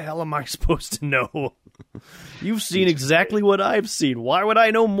 how the hell am I supposed to know? You've seen exactly what I've seen. Why would I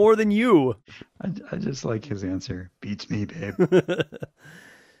know more than you? I just like his answer. Beats me, babe.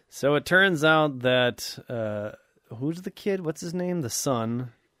 So it turns out that, who's the kid? What's his name? The son.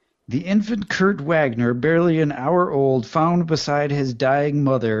 The infant Kurt Wagner, barely an hour old, found beside his dying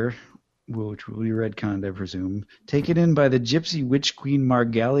mother, which will be retconned, I presume, taken in by the gypsy witch queen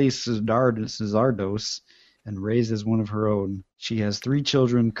Margali Cesardos, and raised as one of her own. She has 3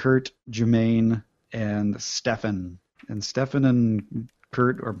 children, Kurt, Jermaine, and Stefan. And Stefan and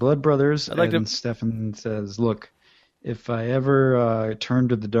Kurt are blood brothers, Stefan says, "Look, if I ever turn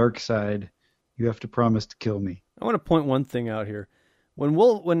to the dark side, you have to promise to kill me." I want to point one thing out here. When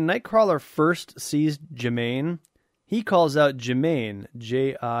Nightcrawler first sees Jermaine, he calls out Jermaine,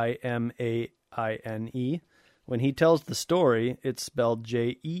 Jimaine. When he tells the story, it's spelled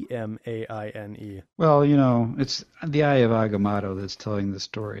Jemaine. Well, it's the Eye of Agamotto that's telling the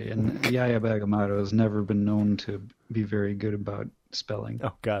story, and the Eye of Agamotto has never been known to be very good about spelling.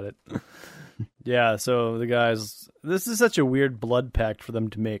 Oh, got it. Yeah, so the guys, this is such a weird blood pact for them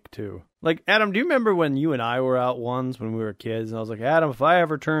to make, too. Like, Adam, do you remember when you and I were out once when we were kids, and I was like, "Adam, if I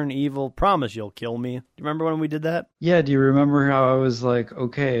ever turn evil, promise you'll kill me." Do you remember when we did that? Yeah, do you remember how I was like,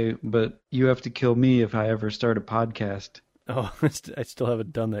 "Okay, but you have to kill me if I ever start a podcast"? Oh, I still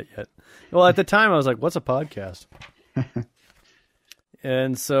haven't done that yet. Well, at the time, I was like, "What's a podcast?"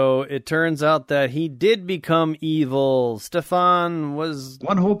 And so it turns out that he did become evil. Stefan was...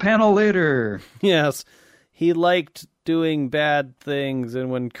 One whole panel later. Yes. He liked doing bad things,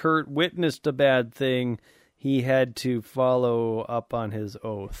 and when Kurt witnessed a bad thing, he had to follow up on his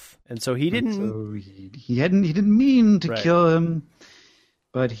oath. And so he didn't... So he didn't mean to Right. kill him,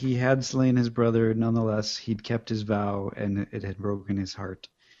 but he had slain his brother. Nonetheless, he'd kept his vow, and it had broken his heart.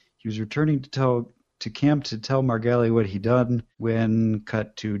 He was returning to camp to tell Margali what he'd done when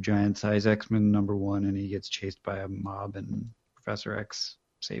cut to Giant Size X-Men #1, and he gets chased by a mob, and Professor X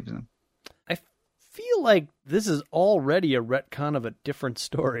saves him. I feel like this is already a retcon of a different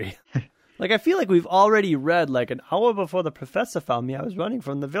story. Like, I feel like we've already read, like, an hour before the professor found me, I was running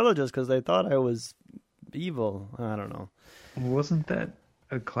from the villagers because they thought I was evil. I don't know. Wasn't that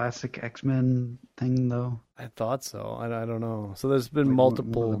a classic X-Men thing, though? I thought so. I don't know. So there's been Like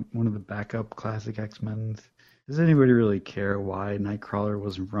multiple... one of the backup classic X-Men. Does anybody really care why Nightcrawler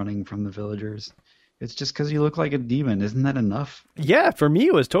was running from the villagers? It's just because you look like a demon. Isn't that enough? Yeah, for me,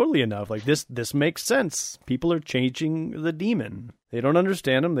 it was totally enough. Like, this makes sense. People are changing the demon. They don't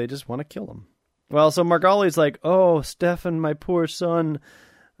understand him. They just want to kill him. Well, so Margali's like, "Oh, Stefan, my poor son.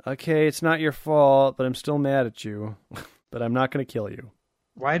 Okay, it's not your fault, but I'm still mad at you. But I'm not going to kill you."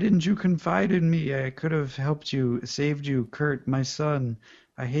 Why didn't you confide in me? I could have helped you, saved you, Kurt, my son.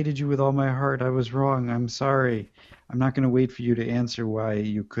 I hated you with all my heart. I was wrong. I'm sorry. I'm not going to wait for you to answer why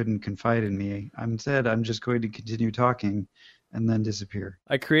you couldn't confide in me. I'm just going to continue talking and then disappear.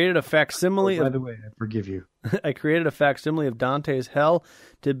 I created a facsimile By the way, I forgive you. I created a facsimile of Dante's hell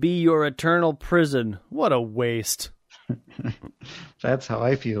to be your eternal prison. What a waste. That's how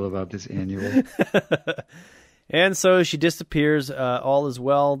I feel about this annual. And so she disappears. All is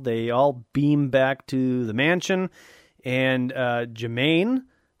well. They all beam back to the mansion. And Jermaine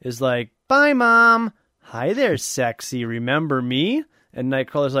is like, "Bye, Mom. Hi there, sexy. Remember me?" And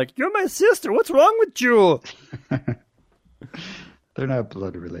Nightcrawler's like, "You're my sister. What's wrong with you?" They're not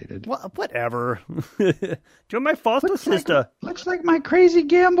blood related. Whatever. You're my foster sister. Looks like my crazy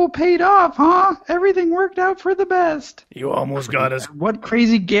gamble paid off, huh? Everything worked out for the best. You almost got us. What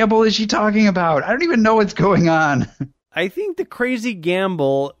crazy gamble is she talking about? I don't even know what's going on. I think the crazy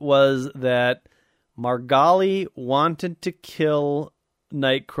gamble was that Margali wanted to kill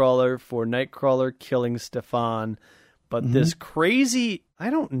Nightcrawler for Nightcrawler killing Stefan, but this crazy... I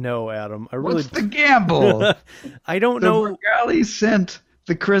don't know, Adam. What's the gamble? I don't know. Margali sent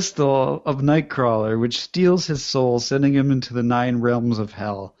the crystal of Nightcrawler, which steals his soul, sending him into the 9 realms of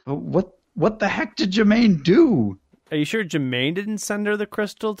hell. But what the heck did Jermaine do? Are you sure Jermaine didn't send her the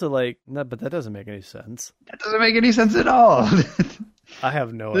crystal to No, but that doesn't make any sense. That doesn't make any sense at all. I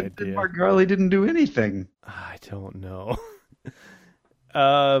have no idea. Margali didn't do anything. I don't know.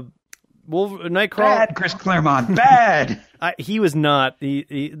 Nightcrawler. Bad, Chris Claremont. Bad. He was not.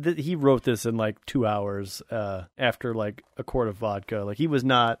 He wrote this in 2 hours after a quart of vodka. He was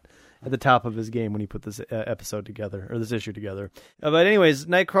not at the top of his game when he put this episode together, or this issue together. But anyways,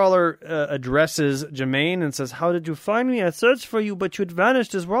 Nightcrawler addresses Jermaine and says, "How did you find me? I searched for you, but you'd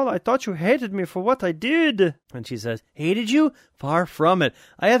vanished as well. I thought you hated me for what I did." And she says, "Hated you? Far from it.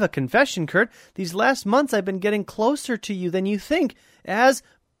 I have a confession, Kurt. These last months I've been getting closer to you than you think, as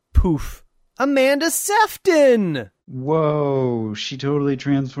poof, Amanda Sefton." Whoa, she totally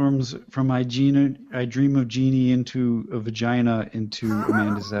transforms from I Dream of Jeannie into a vagina into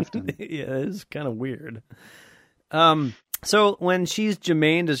Amanda Sefton. Yeah, it's kind of weird. So when she's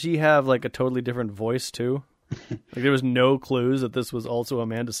Jermaine, does she have a totally different voice too? There was no clues that this was also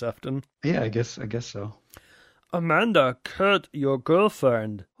Amanda Sefton? Yeah, I guess so. "Amanda, Kurt, your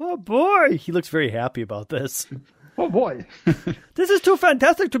girlfriend." Oh boy, he looks very happy about this. Oh boy. This is too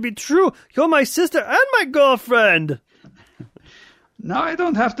fantastic to be true. You're my sister and my girlfriend. Now I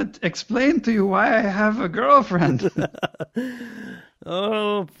don't have to explain to you why I have a girlfriend.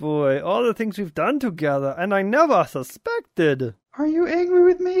 Oh boy, all the things we've done together, and I never suspected. Are you angry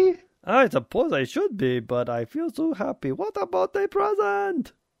with me? I suppose I should be, but I feel so happy. What a birthday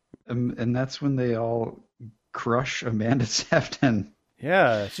present! And that's when they all crush Amanda Sefton.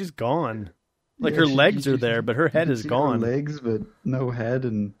 Yeah, she's gone. Her legs are there, but her head is gone. Her legs, but no head,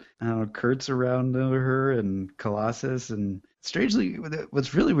 and I don't know, Kurt's around her, and Colossus, and strangely,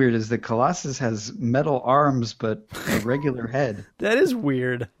 what's really weird is that Colossus has metal arms, but a regular head. That is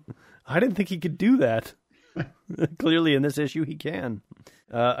weird. I didn't think he could do that. Clearly, in this issue, he can.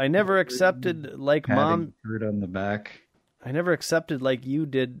 I never accepted, Mom... Kurt on the back. I never accepted like you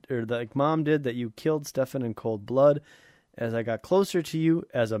did, or like Mom did, that you killed Stefan in cold blood. As I got closer to you,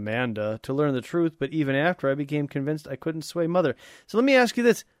 as Amanda, to learn the truth, but even after I became convinced I couldn't sway Mother. So let me ask you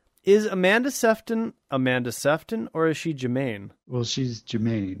this. Is Amanda Sefton, or is she Jermaine? Well, she's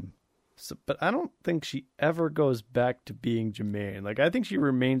Jermaine. So, but I don't think she ever goes back to being Jermaine. I think she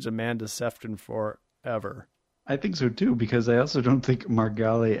remains Amanda Sefton forever. I think so too, because I also don't think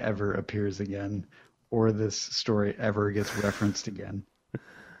Margali ever appears again, or this story ever gets referenced again.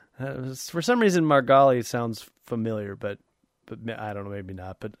 For some reason, Margali sounds familiar, but I don't know, maybe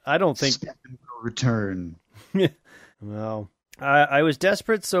not. But I don't think Stefan will return. Well, I was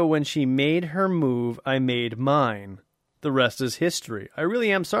desperate, so when she made her move, I made mine. The rest is history. I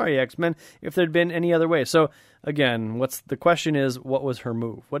really am sorry, X-Men, if there'd been any other way. So again, the question is, what was her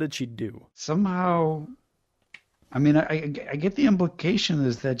move? What did she do? Somehow, I mean, I get the implication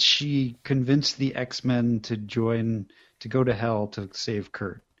is that she convinced the X-Men to go to hell to save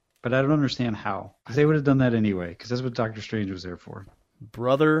Kurt. But I don't understand how. Because they would have done that anyway, because that's what Doctor Strange was there for.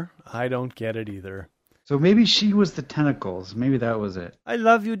 Brother, I don't get it either. So maybe she was the tentacles. Maybe that was it. I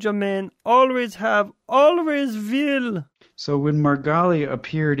love you, Jermaine. Always have, always will. So when Margali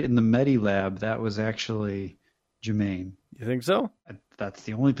appeared in the Medilab, that was actually Jermaine. You think so? That's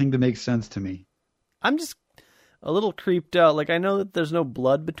the only thing that makes sense to me. I'm just a little creeped out. I know that there's no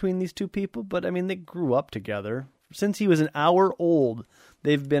blood between these two people, but I mean, they grew up together. Since he was an hour old,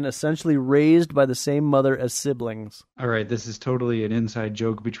 they've been essentially raised by the same mother as siblings. All right, this is totally an inside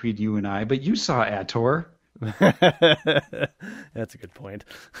joke between you and I, but you saw Ator. That's a good point.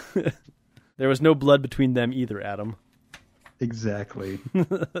 There was no blood between them either, Adam. Exactly.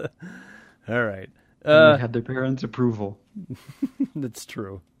 All right. They had their parents' approval. That's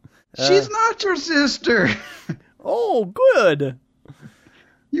true. She's not your sister. Oh, good.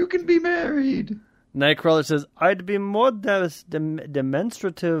 You can be married. Nightcrawler says, I'd be more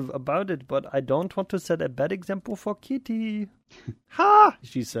demonstrative about it, but I don't want to set a bad example for Kitty. Ha!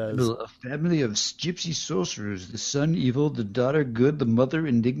 She says. A family of gypsy sorcerers, the son evil, the daughter good, the mother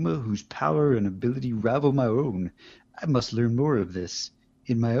enigma, whose power and ability rival my own. I must learn more of this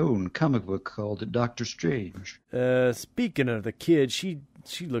in my own comic book called Doctor Strange. Speaking of the kid, she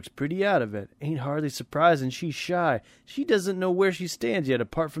looks pretty out of it. Ain't hardly surprising she's shy. She doesn't know where she stands yet,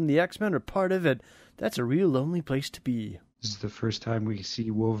 apart from the X-Men or part of it. That's a real lonely place to be. This is the first time we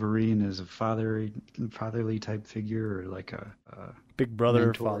see Wolverine as a fatherly type figure, or like a big brother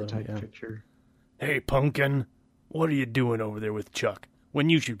mentor father type yeah. picture. Hey, Pumpkin, what are you doing over there with Chuck when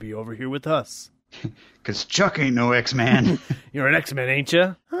you should be over here with us? 'Cause Chuck ain't no X-Man. You're an X-Men, ain't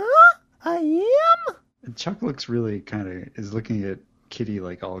you? Huh? I am? And Chuck looks really is looking at Kitty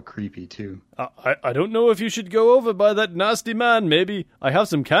like all creepy too. I don't know if you should go over by that nasty man, maybe. I have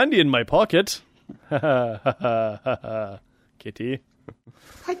some candy in my pocket. Ha ha ha ha ha. Kitty.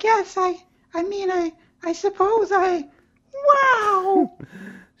 I guess I suppose wow!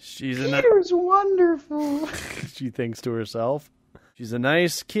 Peter's wonderful. She thinks to herself. She's a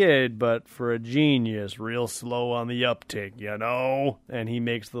nice kid, but for a genius, real slow on the uptake, you know? And he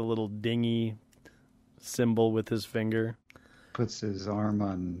makes the little dingy symbol with his finger. Puts his arm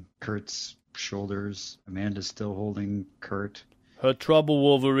on Kurt's shoulders. Amanda's still holding Kurt. Her trouble,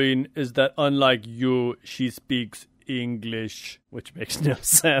 Wolverine, is that unlike you, she speaks English, which makes no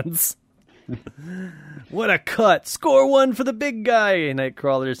sense. What a cut! Score one for the big guy,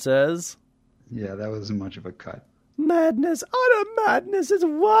 Nightcrawler says. Yeah, that wasn't much of a cut. Madness, utter madness is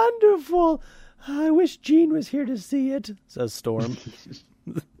wonderful. I wish Jean was here to see it, says Storm.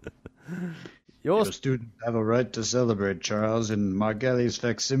 Your students have a right to celebrate, Charles. In Margelli's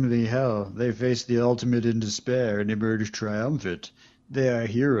facsimile hell, they face the ultimate in despair and emerge triumphant. They are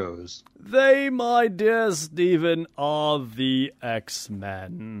heroes. They, my dear Stephen, are the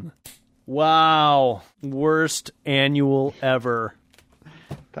X-Men. Wow. Worst annual ever.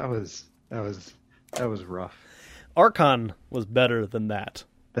 That was rough. Archon was better than that.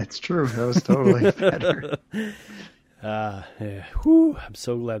 That's true. That was totally better. Yeah. Whew, I'm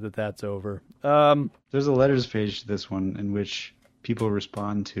so glad that that's over. There's a letters page to this one in which people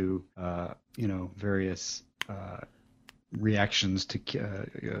respond to, various reactions to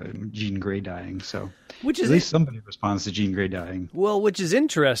Jean Grey dying. So at least somebody responds to Jean Grey dying. Well, which is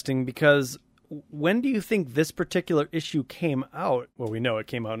interesting because when do you think this particular issue came out? Well, we know it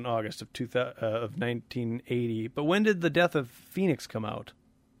came out in August of 1980, but when did the Death of Phoenix come out?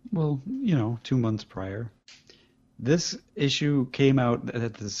 Well, 2 months prior. This issue came out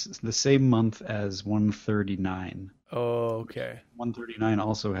at the same month as 139. Oh, okay. 139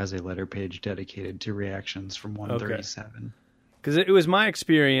 also has a letter page dedicated to reactions from 137. Because it was my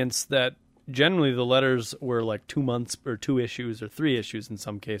experience that generally the letters were like 2 months or 2 issues or 3 issues in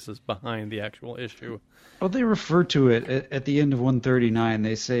some cases behind the actual issue. Oh, they refer to it at the end of 139.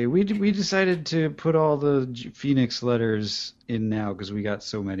 They say, we decided to put all the Phoenix letters in now because we got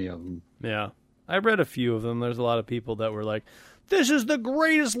so many of them. Yeah. I read a few of them. There's a lot of people that were like, this is the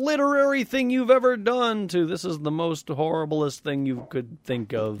greatest literary thing you've ever done, to this is the most horriblest thing you could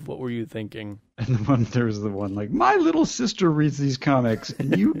think of. What were you thinking? And there was the one like, my little sister reads these comics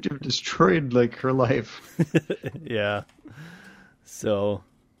and you destroyed like her life. Yeah. So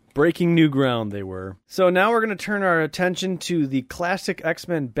breaking new ground they were. So now we're going to turn our attention to the classic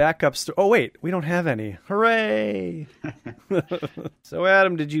X-Men backup story. Oh, wait, we don't have any. Hooray! So,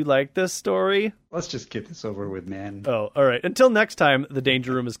 Adam, did you like this story? Let's just get this over with, man. Oh, all right. Until next time, the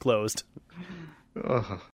Danger Room is closed. Ugh.